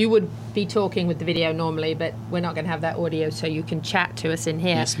 sure. You would be talking with the video normally, but we're not going to have that audio, so you can chat to us in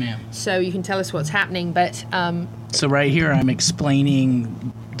here. Yes, ma'am. So you can tell us what's happening, but... So right here, I'm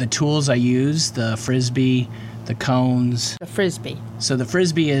explaining the tools I use, the Frisbee, the cones. The Frisbee. So the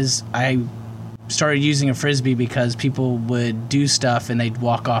Frisbee is... I started using a Frisbee because people would do stuff and they'd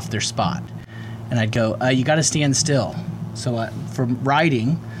walk off their spot. And I'd go, you got to stand still. So for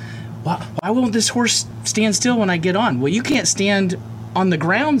riding, why won't this horse stand still when I get on? Well, you can't stand on the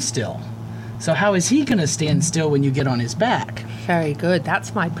ground still. So how is he going to stand still when you get on his back? Very good.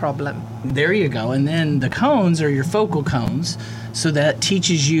 That's my problem. There you go. And then the cones are your focal cones. So that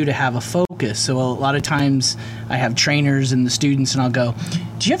teaches you to have a focus. So a lot of times I have trainers and the students and I'll go,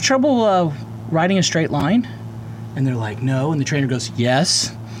 do you have trouble riding a straight line? And they're like, no. And the trainer goes,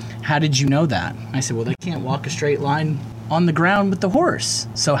 yes. How did you know that? I said, well, they can't walk a straight line on the ground with the horse.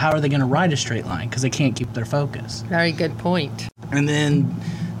 So how are they going to ride a straight line? Because they can't keep their focus. Very good point. And then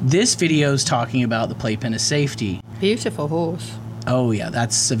this video is talking about the playpen of safety. Beautiful horse. Oh, yeah.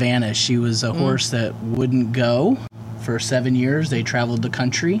 That's Savannah. She was a horse that wouldn't go for 7 years. They traveled the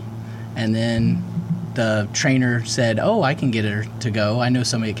country. And then the trainer said, oh, I can get her to go. I know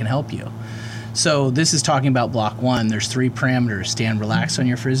somebody can help you. So this is talking about block 1. There's 3 parameters. Stand relaxed on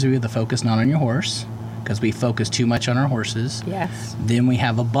your Frisbee with the focus not on your horse, because we focus too much on our horses. Yes. Then we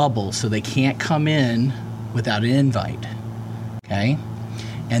have a bubble, so they can't come in without an invite. Okay?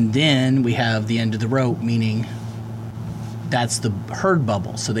 And then we have the end of the rope, meaning that's the herd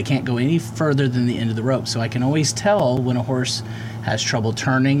bubble, so they can't go any further than the end of the rope. So I can always tell when a horse has trouble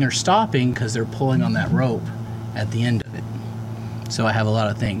turning or stopping because they're pulling on that rope at the end of it. So I have a lot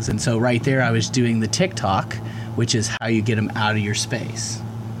of things. And so right there I was doing the TikTok, which is how you get them out of your space.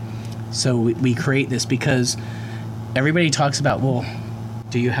 So we create this because everybody talks about, well,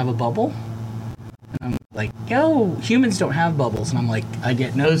 do you have a bubble? And I'm like, yo, humans don't have bubbles. And I'm like, I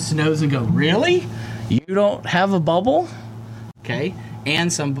get nose to nose and go, really? You don't have a bubble? Okay.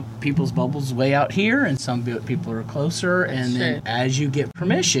 And some people's bubbles way out here and some people are closer. And then as you get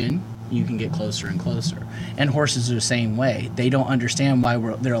permission, you can get closer and closer. And horses are the same way. They don't understand why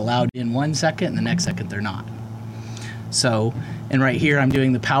they're allowed in 1 second and the next second they're not. So, and right here I'm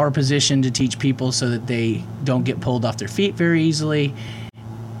doing the power position to teach people so that they don't get pulled off their feet very easily.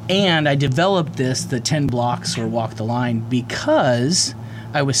 And I developed the 10 blocks or walk the line because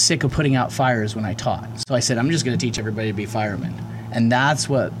I was sick of putting out fires when I taught. So I said, I'm just going to teach everybody to be firemen. And that's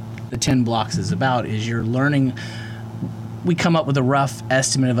what the 10 blocks is about, is you're learning we come up with a rough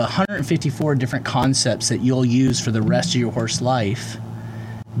estimate of 154 different concepts that you'll use for the rest of your horse life,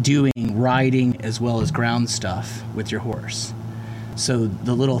 doing riding as well as ground stuff with your horse. So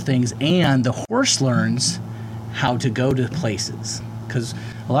the little things, and the horse learns how to go to places. Because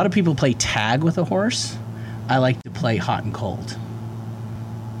a lot of people play tag with a horse. I like to play hot and cold.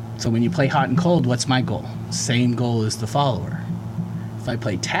 So when you play hot and cold, what's my goal? Same goal as the follower. If I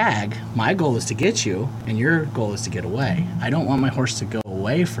play tag, my goal is to get you, and your goal is to get away. I don't want my horse to go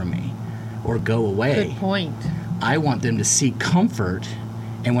away from me or go away. Good point. I want them to seek comfort.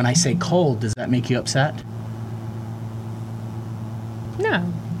 And when I say cold, does that make you upset?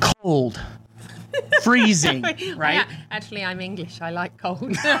 No. Cold. Freezing, right? Actually, I'm English. I like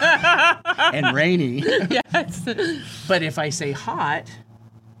cold. And rainy. Yes. But if I say hot,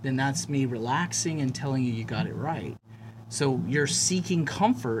 then that's me relaxing and telling you got it right. So you're seeking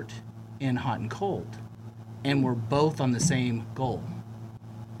comfort in hot and cold. And we're both on the same goal.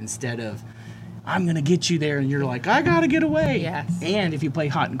 Instead of, I'm going to get you there, and you're like, I got to get away. Yes. And if you play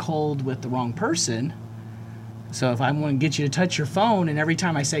hot and cold with the wrong person, so if I want to get you to touch your phone, and every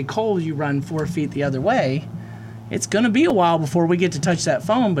time I say cold, you run 4 feet the other way, it's going to be a while before we get to touch that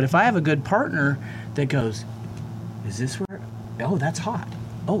phone. But if I have a good partner that goes, is this where? Oh, that's hot.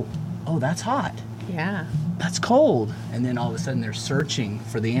 Oh, that's hot. Yeah. That's cold. And then all of a sudden they're searching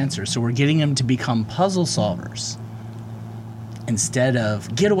for the answer. So we're getting them to become puzzle solvers instead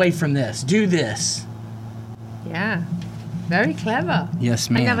of get away from this, do this. Yeah. Very clever. Yes,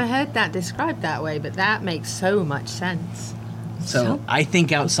 ma'am. I never heard that described that way, but that makes so much sense. So I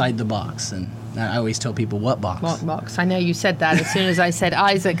think outside the box, and I always tell people, what box? What box? I know you said that. As soon as I said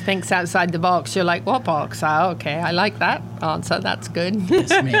Isaac thinks outside the box, you're like, what box? Oh, okay, I like that answer. That's good. Yes,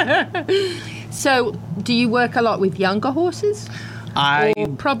 ma'am. So, do you work a lot with younger horses? Or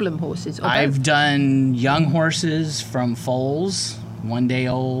problem horses? Or I've both? done young horses from foals, 1 day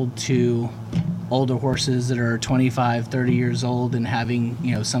old, to older horses that are 25, 30 years old and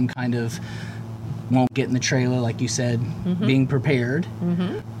having, some kind of won't get in the trailer, like you said, being prepared.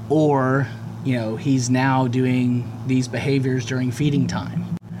 Mm-hmm. Or, he's now doing these behaviors during feeding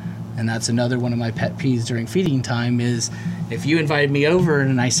time. And that's another one of my pet peeves during feeding time is if you invited me over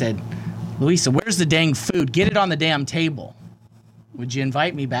and I said, Louisa, where's the dang food? Get it on the damn table. Would you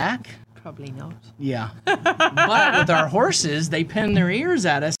invite me back? Probably not. Yeah. But with our horses, they pin their ears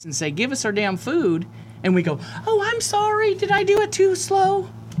at us and say, give us our damn food. And we go, oh, I'm sorry. Did I do it too slow?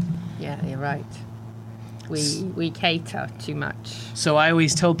 Yeah, you're right. We cater too much. So I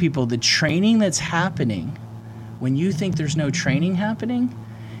always tell people the training that's happening when you think there's no training happening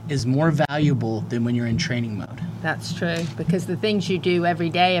is more valuable than when you're in training mode. That's true, because the things you do every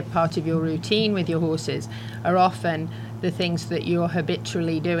day are part of your routine with your horses are often the things that you're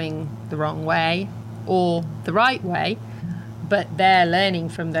habitually doing the wrong way or the right way, but they're learning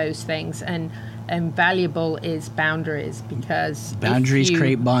from those things. And valuable is boundaries, because boundaries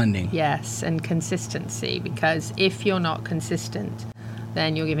create bonding. Yes, and consistency, because if you're not consistent,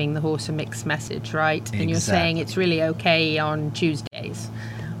 then you're giving the horse a mixed message, right? Exactly. And you're saying it's really okay on Tuesdays,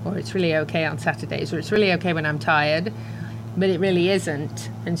 or it's really okay on Saturdays, or it's really okay when I'm tired, but it really isn't.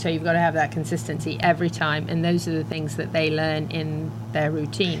 And so you've got to have that consistency every time, and those are the things that they learn in their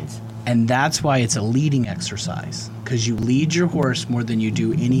routines. And that's why it's a leading exercise, because you lead your horse more than you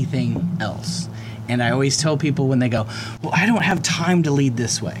do anything else. And I always tell people when they go, well, I don't have time to lead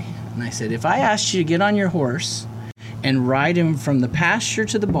this way. And I said, if I asked you to get on your horse and ride him from the pasture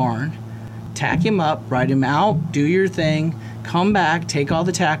to the barn, tack him up, ride him out, do your thing, come back, take all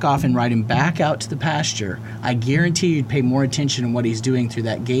the tack off, and ride him back out to the pasture, I guarantee you'd pay more attention to what he's doing through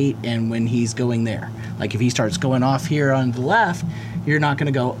that gate and when he's going there. Like if he starts going off here on the left, you're not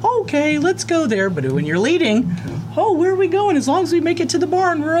going to go, okay, let's go there. But when you're leading, oh, where are we going? As long as we make it to the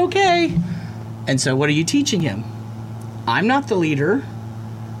barn, we're okay. And so what are you teaching him? I'm not the leader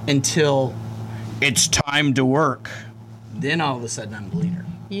until it's time to work. Then all of a sudden I'm the leader.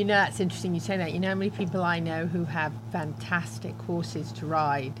 You know, that's interesting you say that. You know how many people I know who have fantastic horses to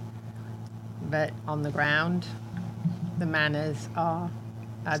ride, but on the ground, the manners are,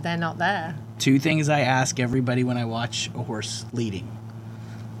 they're not there. 2 things I ask everybody when I watch a horse leading.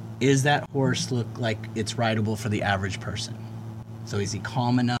 Is that horse look like it's rideable for the average person? So is he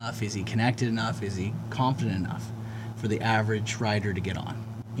calm enough? Is he connected enough? Is he confident enough for the average rider to get on?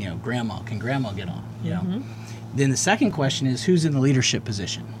 Can grandma get on? Then the second question is, who's in the leadership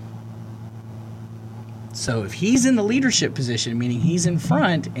position? So if he's in the leadership position, meaning he's in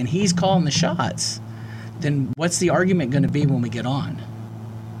front and he's calling the shots, then what's the argument going to be when we get on?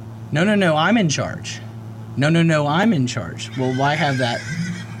 No, I'm in charge. No, I'm in charge. Well, why have that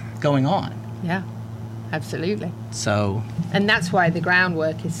going on? Yeah. Absolutely. So, and that's why the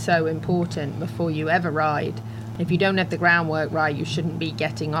groundwork is so important before you ever ride. If you don't have the groundwork right, you shouldn't be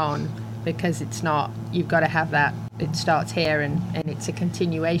getting on, because it's not, you've got to have that, it starts here and it's a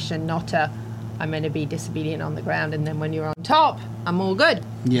continuation, not a, I'm going to be disobedient on the ground, and then when you're on top, I'm all good.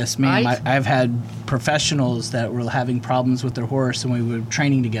 Yes, ma'am. Right? I've had professionals that were having problems with their horse, and we were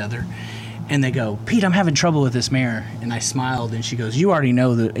training together. And they go, Pete, I'm having trouble with this mare. And I smiled, and she goes, you already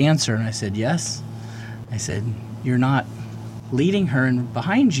know the answer. And I said, yes. I said, you're not leading her, and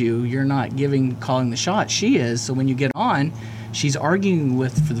behind you, you're not calling the shot. She is. So when you get on, she's arguing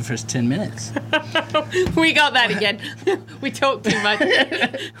with for the first 10 minutes. We got that again. We talk too much.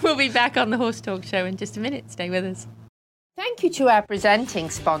 We'll be back on the Horse Talk Show in just a minute. Stay with us. Thank you to our presenting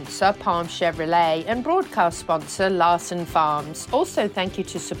sponsor, Palm Chevrolet, and broadcast sponsor, Larson Farms. Also, thank you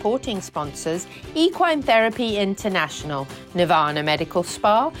to supporting sponsors, Equine Therapy International, Nirvana Medical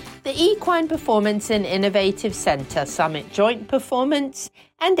Spa, the Equine Performance and Innovative Center, Summit Joint Performance,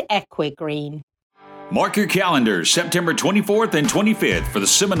 and Equigreen. Mark your calendars, September 24th and 25th for the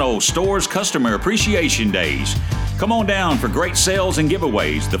Seminole Stores Customer Appreciation Days. Come on down for great sales and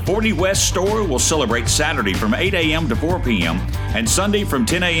giveaways. The 40 West store will celebrate Saturday from 8 a.m. to 4 p.m. and Sunday from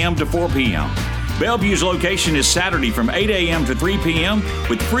 10 a.m. to 4 p.m. Bellevue's location is Saturday from 8 a.m. to 3 p.m.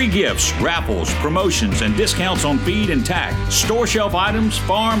 with free gifts, raffles, promotions, and discounts on feed and tack, store shelf items,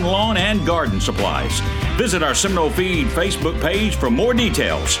 farm, lawn, and garden supplies. Visit our Seminole Feed Facebook page for more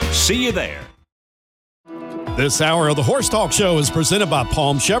details. See you there. This hour of the Horse Talk Show is presented by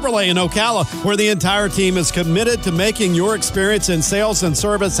Palm Chevrolet in Ocala, where the entire team is committed to making your experience in sales and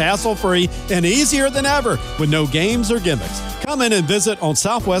service hassle-free and easier than ever with no games or gimmicks. Come in and visit on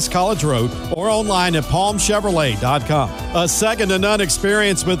Southwest College Road or online at palmchevrolet.com. A second-to-none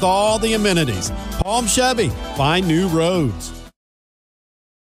experience with all the amenities. Palm Chevy, find new roads.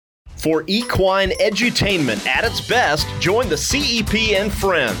 For equine edutainment at its best, join the CEP and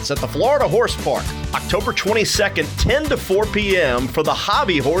Friends at the Florida Horse Park, October 22nd, 10 to 4 p.m. for the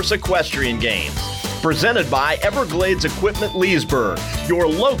Hobby Horse Equestrian Games. Presented by Everglades Equipment Leesburg, your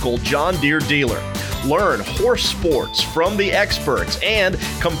local John Deere dealer. Learn horse sports from the experts and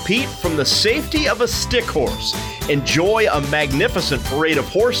compete from the safety of a stick horse. Enjoy a magnificent parade of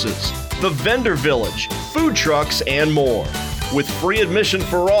horses, the vendor village, food trucks, and more. With free admission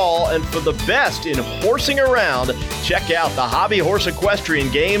for all and for the best in horsing around, check out the Hobby Horse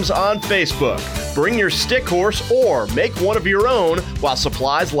Equestrian Games on Facebook. Bring your stick horse or make one of your own while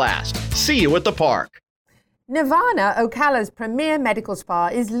supplies last. See you at the park. Nirvana, Ocala's premier medical spa,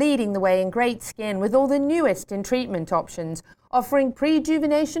 is leading the way in great skin with all the newest in treatment options, offering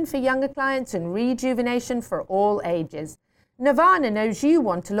prejuvenation for younger clients and rejuvenation for all ages. Nirvana knows you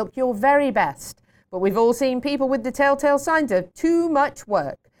want to look your very best. But we've all seen people with the telltale signs of too much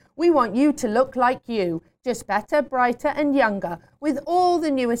work. We want you to look like you, just better, brighter, and younger, with all the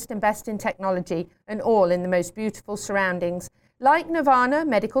newest and best in technology, and all in the most beautiful surroundings. Like Nirvana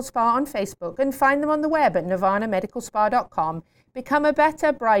Medical Spa on Facebook and find them on the web at nirvanamedicalspa.com. Become a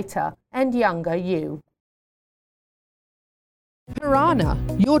better, brighter, and younger you. Piranha,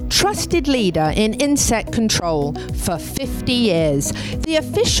 your trusted leader in insect control for 50 years. The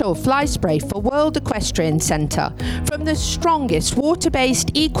official fly spray for World Equestrian Center. From the strongest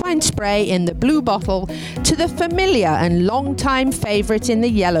water-based equine spray in the blue bottle to the familiar and long-time favorite in the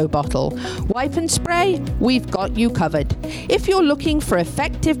yellow bottle. Wipe and spray, we've got you covered. If you're looking for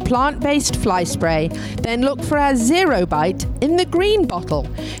effective plant-based fly spray, then look for our Zero Bite in the green bottle.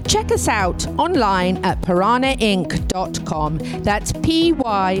 Check us out online at piranhainc.com. That's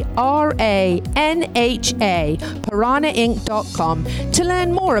Pyranha, piranhainc.com, to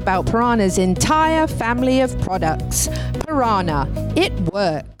learn more about Piranha's entire family of products. Piranha, it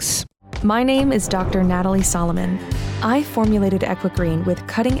works. My name is Dr. Natalie Solomon. I formulated Equigreen with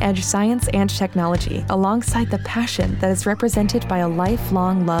cutting-edge science and technology alongside the passion that is represented by a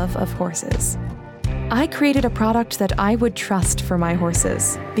lifelong love of horses. I created a product that I would trust for my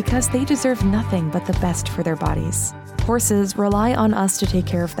horses because they deserve nothing but the best for their bodies. Horses rely on us to take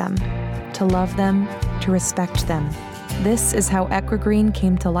care of them, to love them, to respect them. This is how Equigreen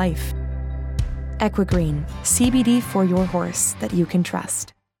came to life. Equigreen, CBD for your horse that you can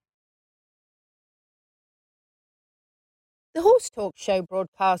trust. The Horse Talk Show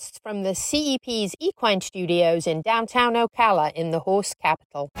broadcasts from the CEP's Equine Studios in downtown Ocala in the horse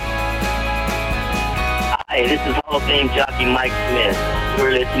capital. Hi, this is Hall of Fame jockey Mike Smith.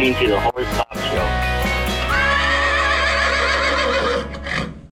 You're listening to the Horse Talk Show.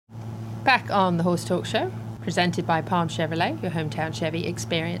 Back on the Horse Talk Show, presented by Palm Chevrolet, your hometown Chevy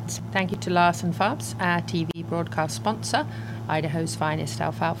experience. Thank you to Larson Farms, our TV broadcast sponsor. Idaho's finest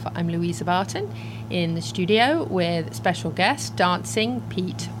alfalfa. I'm Louisa Barton in the studio with special guest dancing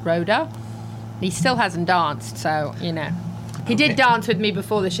Pete Roeder. He still hasn't danced, so, you know. He did dance with me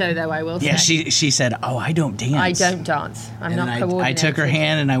before the show, though, I will say. Yeah, she said, oh, I don't dance. I don't dance. I'm not coordinated. I took her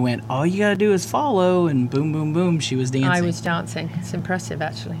hand and I went, all you got to do is follow, and boom, boom, boom, she was dancing. I was dancing. It's impressive,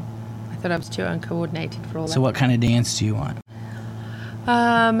 actually. I thought I was too uncoordinated for all that. So what kind of dance do you want?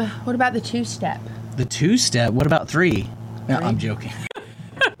 What about the two-step? The two-step? What about three? No, I'm joking.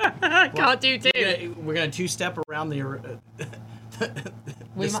 I can't do two. We're going to two-step around the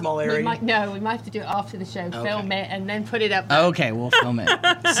small we area? might have to do it after the show, film it, and then put it up there. Okay, we'll film it.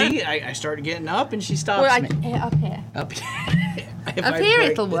 See, I started getting up, and she stops me. Up here. Up here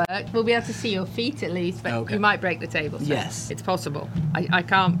it'll work. We'll be able to see your feet at least, but you might break the table. So yes. It's possible. I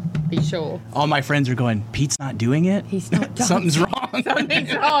can't be sure. All my friends are going, Pete's not doing it? He's not dancing. Something's wrong.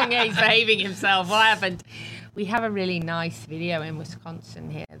 Something's wrong. Yeah, he's behaving himself. What happened? We have a really nice video in Wisconsin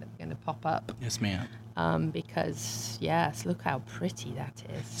here that we're going to pop up. Yes, ma'am. Because, yes, look how pretty that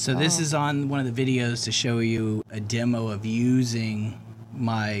is. So this is on one of the videos to show you a demo of using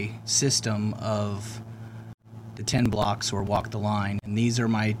my system of the 10 blocks or walk the line. And these are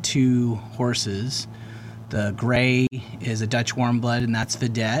my two horses. The gray is a Dutch warm blood, and that's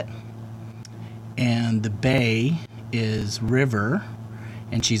Vedette. And the bay is River,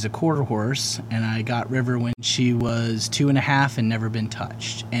 and she's a quarter horse. And I got River when she was 2.5 and never been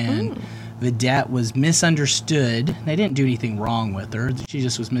touched. And Vedette was misunderstood. They didn't do anything wrong with her. She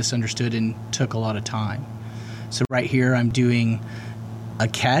just was misunderstood and took a lot of time. So right here I'm doing a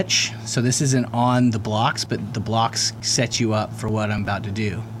catch. So this isn't on the blocks, but the blocks set you up for what I'm about to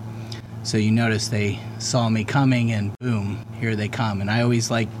do. So you notice they saw me coming and boom, here they come. And I always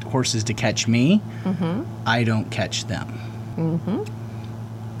like horses to catch me. I don't catch them.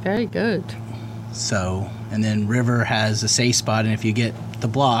 Very good. So, and then River has a safe spot, and if you get the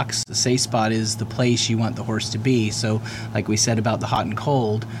blocks, the safe spot is the place you want the horse to be. So, like we said about the hot and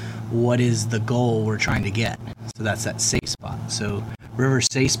cold, what is the goal we're trying to get? So that's that safe spot. So River's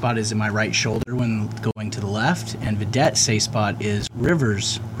safe spot is in my right shoulder when going to the left, and Vedette's safe spot is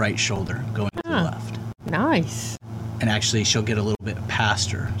River's right shoulder going to the left. Nice. And actually, she'll get a little bit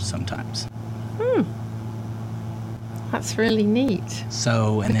past her sometimes. That's really neat.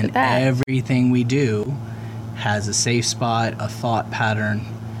 So, and then everything we do has a safe spot, a thought pattern.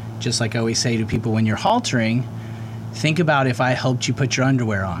 Just like I always say to people when you're haltering, think about if I helped you put your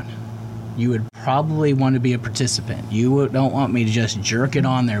underwear on. You would probably want to be a participant. You don't want me to just jerk it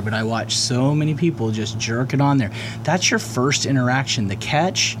on there, but I watch so many people just jerk it on there. That's your first interaction, the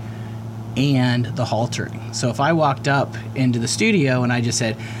catch and the haltering. So if I walked up into the studio and I just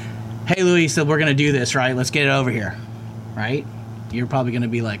said, hey, Louisa, we're going to do this, right? Let's get it over here. Right? You're probably going to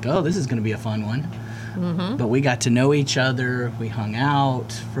be like, oh, this is going to be a fun one. But we got to know each other. We hung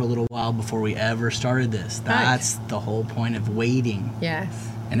out for a little while before we ever started this. That's the whole point of waiting. Yes.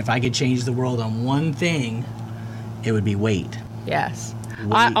 And if I could change the world on one thing, it would be wait. Yes.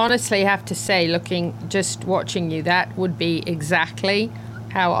 I honestly have to say, just watching you, that would be exactly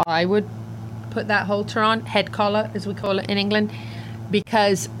how I would put that halter on, head collar, as we call it in England.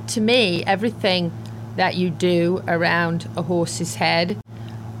 Because to me, everything that you do around a horse's head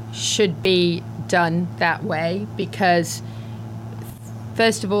should be done that way, because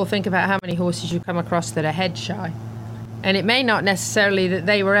first of all, think about how many horses you come across that are head shy, and it may not necessarily that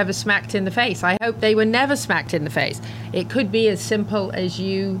they were ever smacked in the face. I hope they were never smacked in the face. It could be as simple as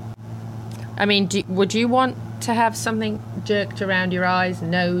would you want to have something jerked around your eyes,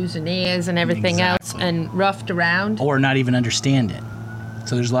 nose and ears and everything else and roughed around, or not even understand it?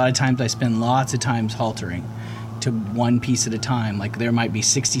 So there's a lot of times I spend lots of times haltering to one piece at a time. Like there might be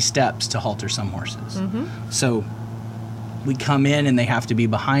 60 steps to halter some horses. So we come in and they have to be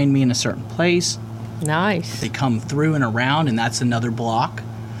behind me in a certain place. Nice. They come through and around, and that's another block.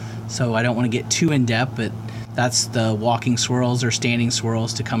 So I don't want to get too in depth, but that's the walking swirls or standing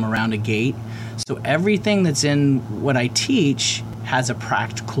swirls to come around a gate. So everything that's in what I teach has a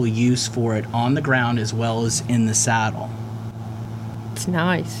practical use for it on the ground as well as in the saddle. It's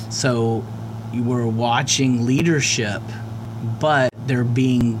nice. So you were watching leadership, but they're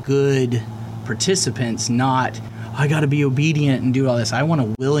being good participants, not, I got to be obedient and do all this. I want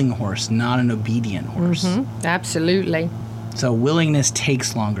a willing horse, not an obedient horse. Absolutely. So willingness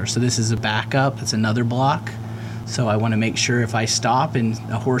takes longer. So this is a backup. It's another block. So I want to make sure if I stop and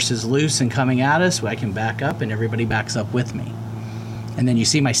a horse is loose and coming at us, I can back up and everybody backs up with me. And then you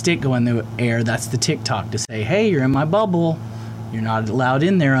see my stick go in the air. That's the tick-tock to say, hey, you're in my bubble. You're not allowed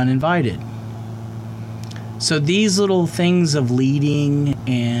in there uninvited. So these little things of leading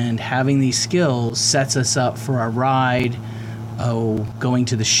and having these skills sets us up for our ride going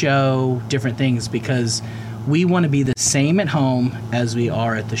to the show, different things, because we want to be the same at home as we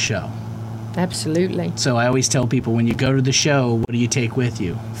are at the show. Absolutely. So I always tell people, when you go to the show, what do you take with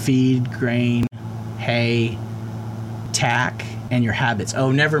you? Feed, grain, hay, tack, and your habits.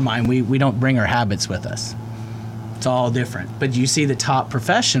 Oh, never mind. We don't bring our habits with us. It's all different. But you see the top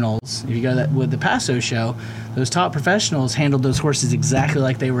professionals, if you go with the Paso show, those top professionals handled those horses exactly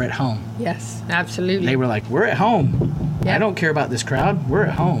like they were at home. Yes, absolutely. They were like, we're at home. Yep. I don't care about this crowd. We're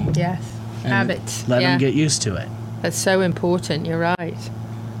at home. Yes, and habits. Let them get used to it. That's so important. You're right.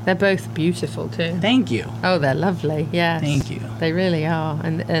 They're both beautiful too. Thank you. Oh, they're lovely. Yes. Thank you. They really are.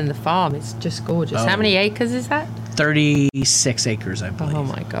 And the farm is just gorgeous. How many acres is that? 36 acres, I believe. Oh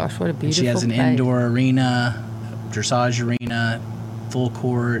my gosh, what a beautiful and she has an place. indoor arena, dressage arena, full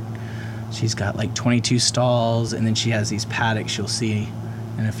court. She's got like 22 stalls, and then she has these paddocks you'll see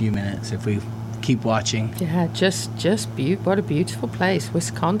in a few minutes if we keep watching. Yeah, what a beautiful place,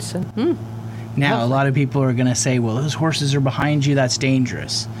 Wisconsin. Now, Lovely. a lot of people are going to say, well, those horses are behind you, that's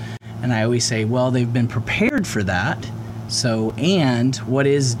dangerous. And I always say, well, they've been prepared for that. So, and what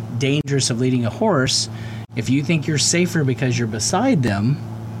is dangerous of leading a horse, if you think you're safer because you're beside them,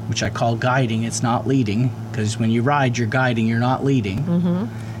 which I call guiding, it's not leading, because when you ride, you're guiding, you're not leading. Mm-hmm.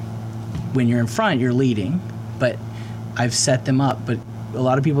 When you're in front, you're leading. But I've set them up. But a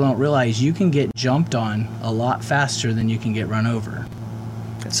lot of people don't realize you can get jumped on a lot faster than you can get run over.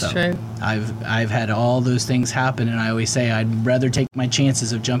 That's true. I've had all those things happen, and I always say I'd rather take my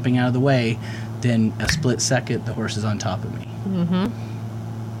chances of jumping out of the way than a split second the horse is on top of me.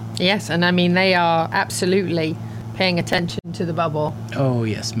 Mm-hmm. Yes, and I mean, they are absolutely paying attention to the bubble. Oh,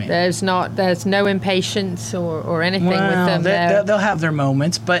 yes, ma'am. There's no impatience or anything with them. They'll have their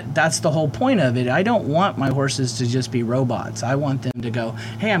moments, but that's the whole point of it. I don't want my horses to just be robots. I want them to go,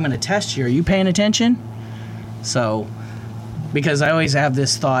 hey, I'm going to test you. Are you paying attention? So, because I always have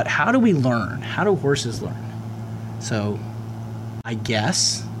this thought, how do we learn? How do horses learn? So, I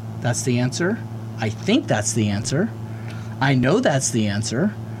guess that's the answer. I think that's the answer. I know that's the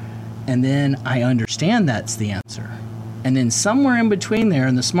answer. And then I understand that's the answer. And then somewhere in between there,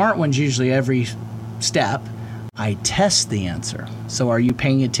 and the smart ones usually every step, I test the answer. So are you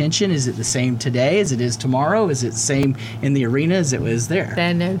paying attention? Is it the same today as it is tomorrow? Is it the same in the arena as it was there?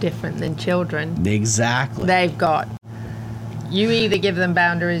 They're no different than children. Exactly. They've got, you either give them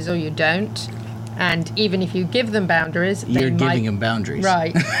boundaries or you don't. And even if you give them boundaries, you're giving them boundaries.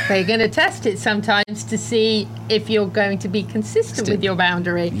 Right. They're going to test it sometimes to see if you're going to be consistent with your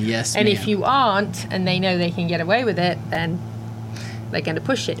boundary. Yes, and ma'am. if you aren't, and they know they can get away with it, then they're going to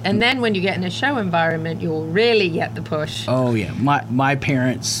push it. And then when you get in a show environment, you'll really get the push. Oh, yeah. My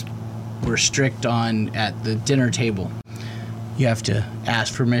parents were strict on, at the dinner table, you have to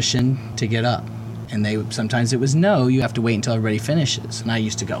ask permission to get up. And sometimes it was no, you have to wait until everybody finishes. And I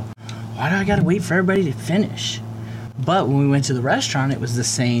used to go, why do I got to wait for everybody to finish? But when we went to the restaurant, it was the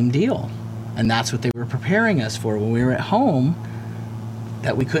same deal. And that's what they were preparing us for when we were at home,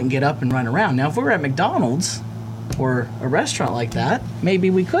 that we couldn't get up and run around. Now, if we were at McDonald's or a restaurant like that, maybe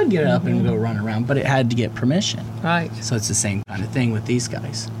we could get up and go run around, but it had to get permission. Right. So it's the same kind of thing with these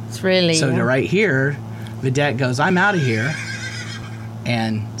guys. It's really... So to right here, Vidette goes, I'm out of here.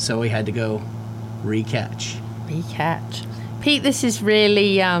 And so we had to go recatch. Recatch. Pete, this is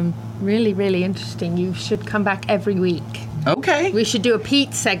really... really, really interesting. You should come back every week. Okay. We should do a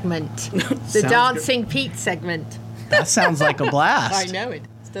Pete segment. The dancing Pete segment. That sounds like a blast. I know it,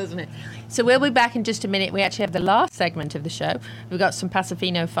 doesn't it? So we'll be back in just a minute. We actually have the last segment of the show. We've got some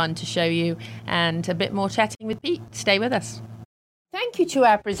Pasofino fun to show you and a bit more chatting with Pete. Stay with us. Thank you to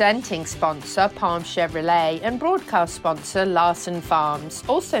our presenting sponsor, Palm Chevrolet, and broadcast sponsor, Larson Farms.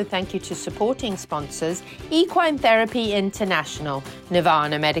 Also, thank you to supporting sponsors, Equine Therapy International,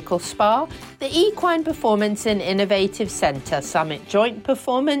 Nirvana Medical Spa, the Equine Performance and Innovative Center, Summit Joint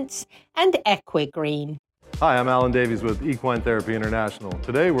Performance, and Equigreen. Hi, I'm Alan Davies with Equine Therapy International.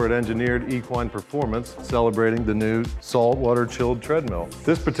 Today we're at Engineered Equine Performance celebrating the new saltwater chilled treadmill.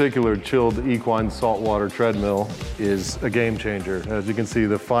 This particular chilled equine saltwater treadmill is a game changer. As you can see,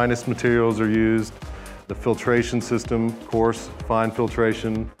 the finest materials are used. The filtration system, coarse, fine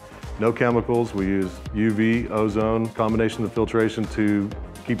filtration, no chemicals. We use UV, ozone, combination of filtration to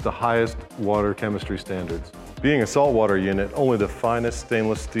keep the highest water chemistry standards. Being a saltwater unit, only the finest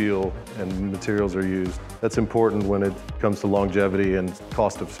stainless steel and materials are used. That's important when it comes to longevity and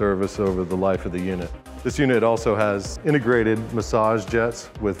cost of service over the life of the unit. This unit also has integrated massage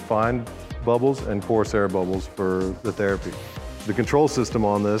jets with fine bubbles and coarse air bubbles for the therapy. The control system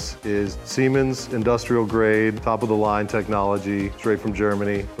on this is Siemens industrial grade, top of the line technology, straight from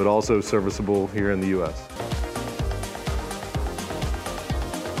Germany, but also serviceable here in the US.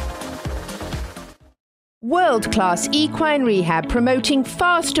 World-class equine rehab promoting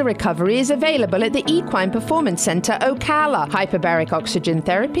faster recovery is available at the Equine Performance Centre Ocala. Hyperbaric oxygen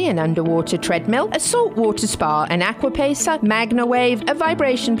therapy, an underwater treadmill, a saltwater spa, an aquapacer, MagnaWave, a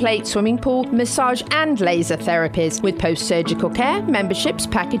vibration plate, swimming pool, massage and laser therapies. With post-surgical care, memberships,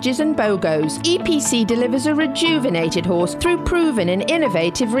 packages and BOGOs, EPC delivers a rejuvenated horse through proven and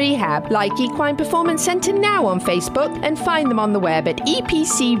innovative rehab. Like Equine Performance Centre now on Facebook and find them on the web at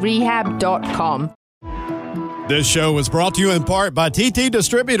epcrehab.com. This show was brought to you in part by TT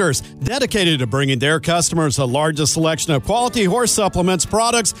Distributors, dedicated to bringing their customers the largest selection of quality horse supplements,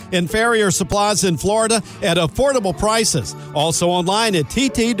 products, and farrier supplies in Florida at affordable prices. Also online at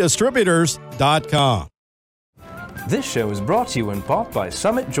ttdistributors.com. This show is brought to you in part by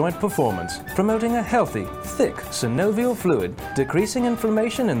Summit Joint Performance, promoting a healthy, thick synovial fluid, decreasing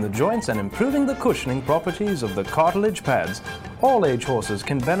inflammation in the joints and improving the cushioning properties of the cartilage pads. All age horses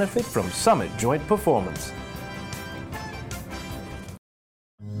can benefit from Summit Joint Performance.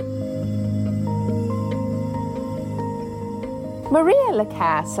 Maria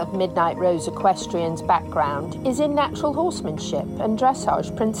Lacasse of Midnight Rose Equestrian's background is in natural horsemanship and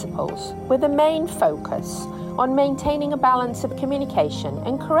dressage principles, with a main focus on maintaining a balance of communication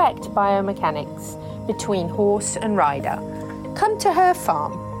and correct biomechanics between horse and rider. Come to her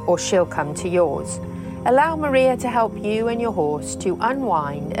farm, or she'll come to yours. Allow Maria to help you and your horse to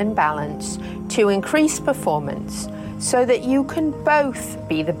unwind and balance to increase performance so that you can both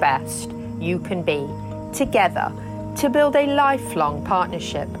be the best you can be together to build a lifelong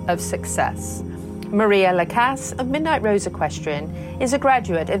partnership of success. Maria Lacasse of Midnight Rose Equestrian is a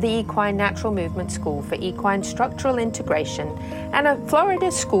graduate of the Equine Natural Movement School for Equine Structural Integration and a Florida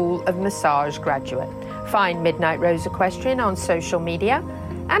School of Massage graduate. Find Midnight Rose Equestrian on social media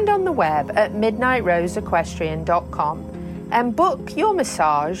and on the web at midnightroseequestrian.com and book your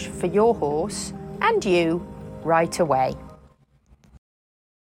massage for your horse and you right away.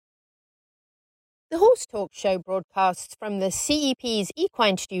 The Horse Talk Show broadcasts from the CEP's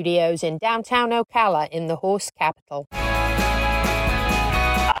Equine Studios in downtown Ocala in the horse capital.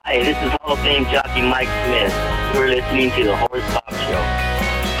 Hi, this is Hall of Fame jockey Mike Smith. You're listening to the Horse Talk Show.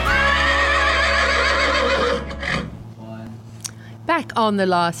 Back on the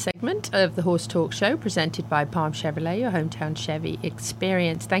last segment of the Horse Talk Show, presented by Palm Chevrolet, your hometown Chevy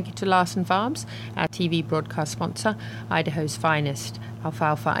experience. Thank you to Larson Farms, our TV broadcast sponsor, Idaho's finest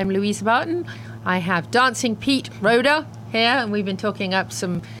alfalfa. I'm Louisa Barton. I have Dancing Pete Roeder here, and we've been talking up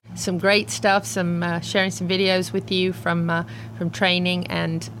some great stuff, sharing some videos with you from training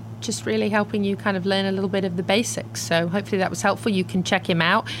and just really helping you kind of learn a little bit of the basics. So hopefully that was helpful. You can check him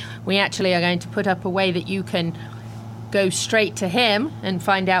out. We actually are going to put up a way that you can go straight to him and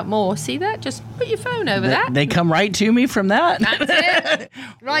find out more. See that? Just put your phone over that. They come right to me from that? That's it.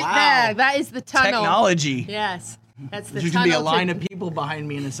 Right there. That is the tunnel. Technology. Yes. That's the There's tunnel. There's going to be a line of people behind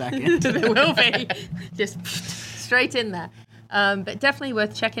me in a second. There will be. Just straight in there. But definitely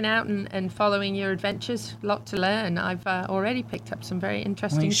worth checking out and following your adventures. A lot to learn. I've already picked up some very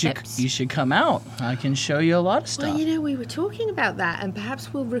interesting tips. You should come out. I can show you a lot of stuff. Well, you know, we were talking about that, and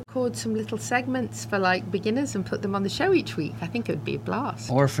perhaps we'll record some little segments for like beginners and put them on the show each week. I think it would be a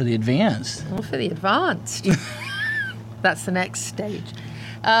blast. Or for the advanced. That's the next stage.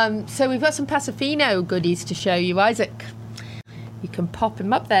 So we've got some Pasofino goodies to show you, Isaac. You can pop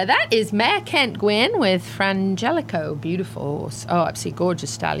him up there. That is Mare Kent Gwyn with Frangelico. Beautiful horse. Oh, absolutely gorgeous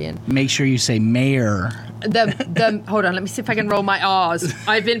stallion. Make sure you say mare. Hold on, let me see if I can roll my R's.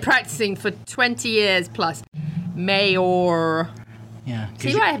 I've been practicing for 20 years plus. Mayor. Yeah.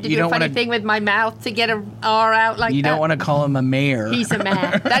 See why I have to do a funny thing with my mouth to get a R out like that? You don't want to call him a mare. He's a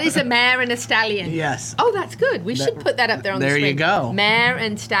mare. That is a mare and a stallion. Yes. Oh, that's good. We should put that up there on the screen. There you go. Mare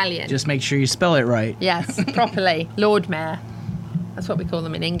and stallion. Just make sure you spell it right. Yes, properly. Lord Mayor. That's what we call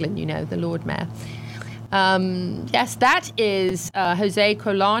them in England, you know, the Lord Mayor. Yes, that is Jose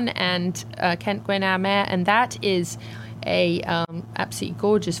Colon and Kent Gwyn, our mayor, and that is a absolutely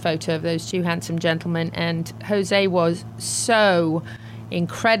gorgeous photo of those two handsome gentlemen. And Jose was so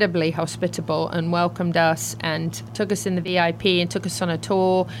incredibly hospitable and welcomed us and took us in the VIP and took us on a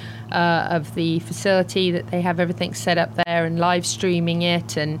tour of the facility that they have everything set up there and live streaming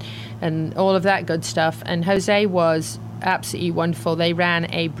it and all of that good stuff. And Jose was absolutely wonderful. They ran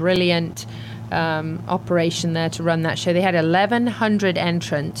a brilliant operation there to run that show. They had 1,100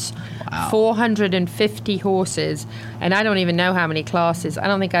 entrants, 450 horses, and I don't even know how many classes. I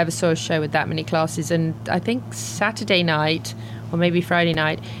don't think I ever saw a show with that many classes. And I think Saturday night or maybe Friday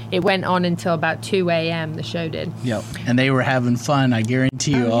night. It went on until about 2 a.m. The show did. Yep. And they were having fun, I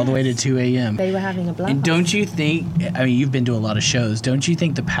guarantee you, all the way to 2 a.m. They were having a blast. And don't you think, I mean, you've been to a lot of shows, don't you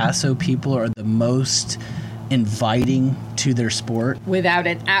think the Paso people are the most inviting to their sport? Without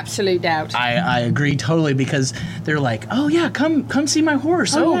an absolute doubt. I agree totally, because they're like, oh yeah, come see my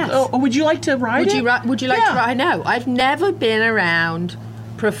horse. Yes. Would you like to ride it? Would you like to ride? No, I've never been around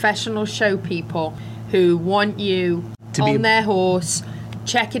professional show people who want you on their horse,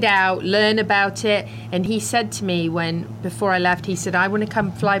 check it out, learn about it. And he said to me before I left, he said, I want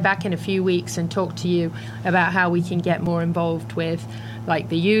to fly back in a few weeks and talk to you about how we can get more involved with like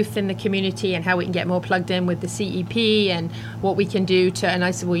the youth in the community and how we can get more plugged in with the CEP and what we can do to, and I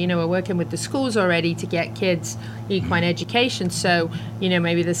said, well, we're working with the schools already to get kids equine education. So,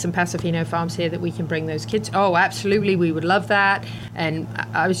 maybe there's some Pasofino farms here that we can bring those kids. Oh, absolutely. We would love that. And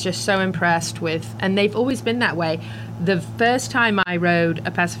I was just so impressed with, and they've always been that way. The first time I rode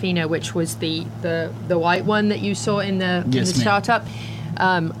a Pasofino, which was the white one that you saw in the startup,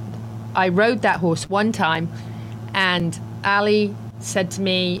 I rode that horse one time, and Ali said to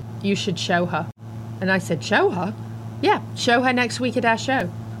me, you should show her. And I said, show her? Yeah, show her next week at our show.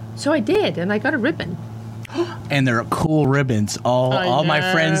 So I did, and I got a ribbon. And they're cool ribbons. All my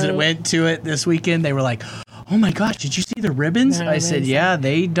friends that went to it this weekend, they were like, oh my gosh, did you see the ribbons? I said, yeah,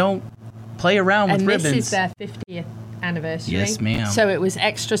 they don't play around with ribbons. And this is their 50th anniversary. Yes, ma'am. So it was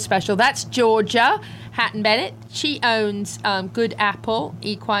extra special. That's Georgia Hatton Bennett. She owns Good Apple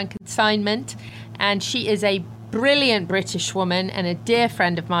Equine Consignment, and she is a brilliant British woman and a dear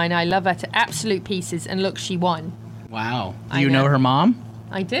friend of mine. I love her to absolute pieces, and look, she won. Wow. Do you know her mom?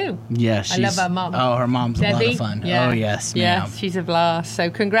 I do. Yeah, I love her mom. Oh, her mom's Debbie? a lot of fun. Yeah. Oh, yes, ma'am. Yeah, she's a blast. So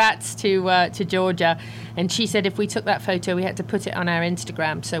congrats to Georgia. And she said if we took that photo, we had to put it on our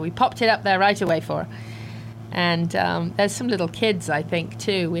Instagram. So we popped it up there right away for her. And there's some little kids, I think,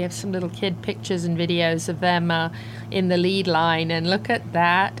 too. We have some little kid pictures and videos of them in the lead line. And look at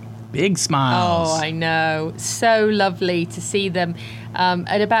that. Big smiles. Oh, I know. So lovely to see them.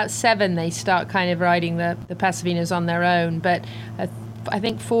 At about 7, they start kind of riding the Pasofinos on their own. But I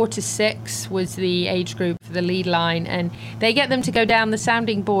think 4 to 6 was the age group for the lead line. And they get them to go down the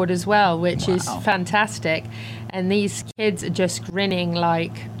sounding board as well, which is fantastic. And these kids are just grinning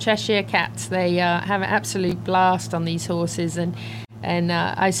like Cheshire cats. They have an absolute blast on these horses. And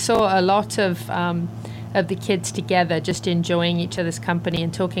I saw a lot of the kids together, just enjoying each other's company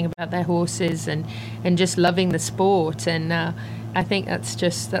and talking about their horses and just loving the sport. And I think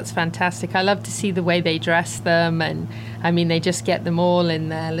that's fantastic. I love to see the way they dress them, and I mean, they just get them all in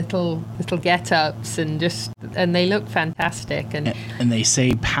their little get-ups and they look fantastic. And they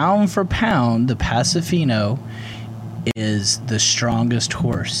say pound for pound, the Pasofino is the strongest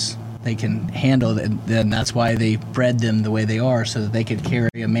horse they can handle, and that's why they bred them the way they are, so that they could carry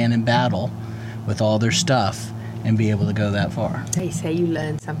a man in battle with all their stuff and be able to go that far. They say you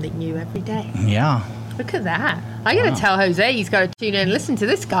learn something new every day. Yeah. Look at that. I got to tell Jose he's got to tune in and listen to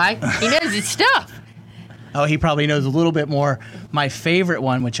this guy. He knows his stuff. Oh, he probably knows a little bit more. My favorite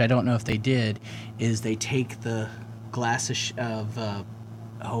one, which I don't know if they did, is they take the glass of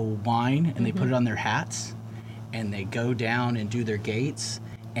wine and they put it on their hats, and they go down and do their gaits,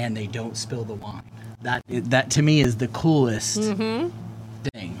 and they don't spill the wine. That to me is the coolest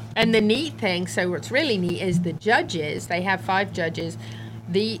thing. And the neat thing, so what's really neat is the judges, they have 5 judges.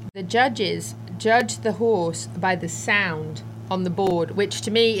 The judges judge the horse by the sound on the board, which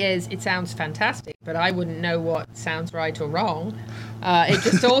to me it sounds fantastic, but I wouldn't know what sounds right or wrong. It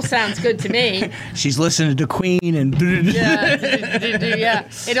just all sounds good to me. She's listening to Queen and yeah,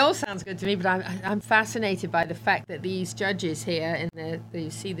 it all sounds good to me, but I'm fascinated by the fact that these judges here, you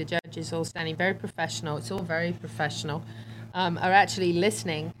see the judges all standing very professional, it's all very professional, are actually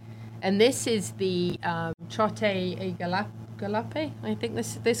listening. And this is the Trote e Galope, I think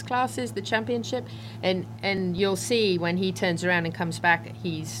this class is the championship, and you'll see when he turns around and comes back,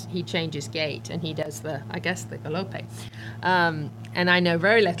 he changes gait and he does the Galope. And I know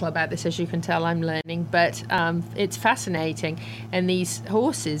very little about this, as you can tell. I'm learning, but it's fascinating. And these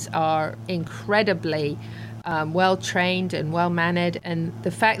horses are incredibly well trained and well mannered, and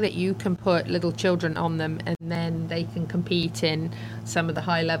the fact that you can put little children on them and then they can compete in some of the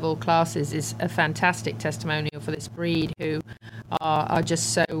high level classes is a fantastic testimonial for this breed, who are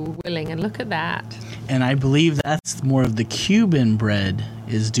just so willing. And look at that. And I believe that's more of the Cuban bred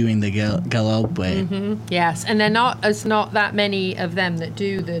is doing the Galope. Yes, and there's not that many of them that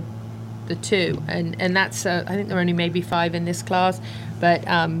do the 2, and that's I think there are only maybe 5 in this class, but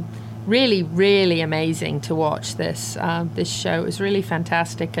really, really amazing to watch this show. It was really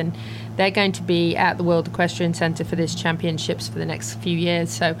fantastic, and they're going to be at the World Equestrian Centre for this championships for the next few years.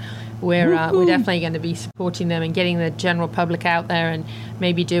 So we're definitely going to be supporting them and getting the general public out there, and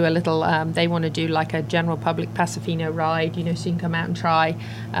maybe do a little. They want to do like a general public Passifino ride, so you can come out and try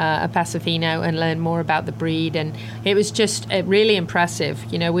a Passifino and learn more about the breed. And it was just really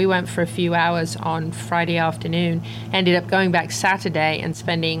impressive. We went for a few hours on Friday afternoon, ended up going back Saturday and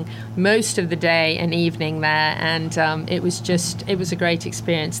spending most of the day and evening there, and it was a great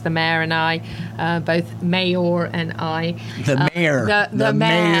experience. The mayor and I, both Mayor and I, the mayor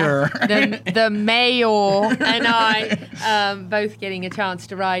and I, both getting a chance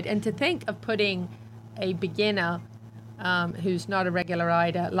to ride. And to think of putting a beginner who's not a regular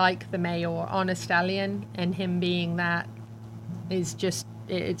rider like the mayor on a stallion, and him being that, is just,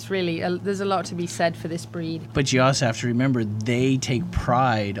 it's really, there's a lot to be said for this breed. But you also have to remember, they take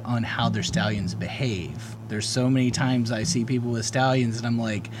pride on how their stallions behave. There's so many times I see people with stallions and I'm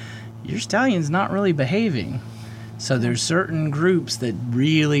like, your stallion's not really behaving. So there's certain groups that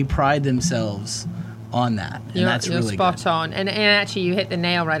really pride themselves on that, and that's really spot good. on. And actually, you hit the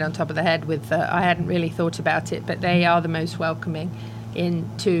nail right on top of the head with. I hadn't really thought about it, but they are the most welcoming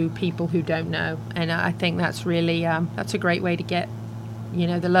to people who don't know, and I think that's really that's a great way to get,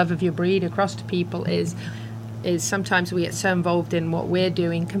 the love of your breed across to people. Is sometimes we get so involved in what we're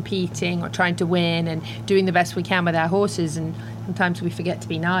doing, competing or trying to win and doing the best we can with our horses, and sometimes we forget to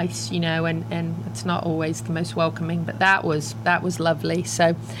be nice, and it's not always the most welcoming. But that was lovely.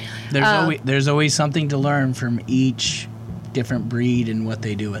 So there's always something to learn from each different breed and what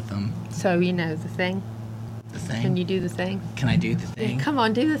they do with them. So the thing. The thing. Can you do the thing? Can I do the thing? Yeah, come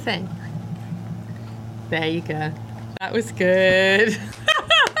on, do the thing. There you go. That was good.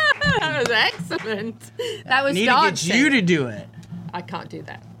 That was excellent. That was need dancing. to get you to do it. I can't do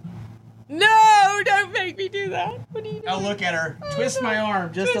that. No, don't make me do that. What are you doing? Oh, look at her. Twist my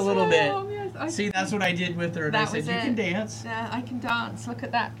arm just a little bit. Yes, see, that's what I did with her. And I said, you can dance. Yeah, I can dance. Look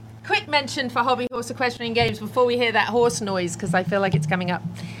at that. Quick mention for Hobby Horse Equestrian Games before we hear that horse noise, because I feel like it's coming up.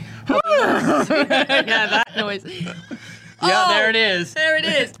 Yeah, that noise. Yeah, there it is. There it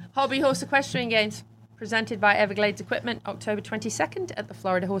is. Hobby Horse Equestrian Games, presented by Everglades Equipment, October 22nd at the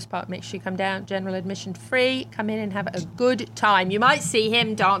Florida Horse Park. Make sure you come down. General admission free. Come in and have a good time. You might see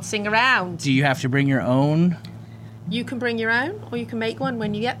him dancing around. Do you have to bring your own? You can bring your own, or you can make one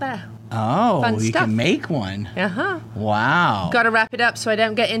when you get there. Oh, Fun you stuff. can make one. Uh-huh. Wow. Got to wrap it up so I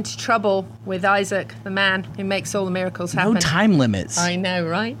don't get into trouble with Isaac, the man who makes all the miracles happen. No time limits. I know,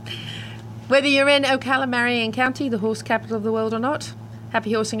 right? Whether you're in Ocala, Marion County, the horse capital of the world, or not,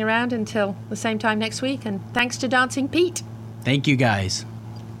 happy horsing around until the same time next week, and thanks to Dancing Pete. Thank you, guys.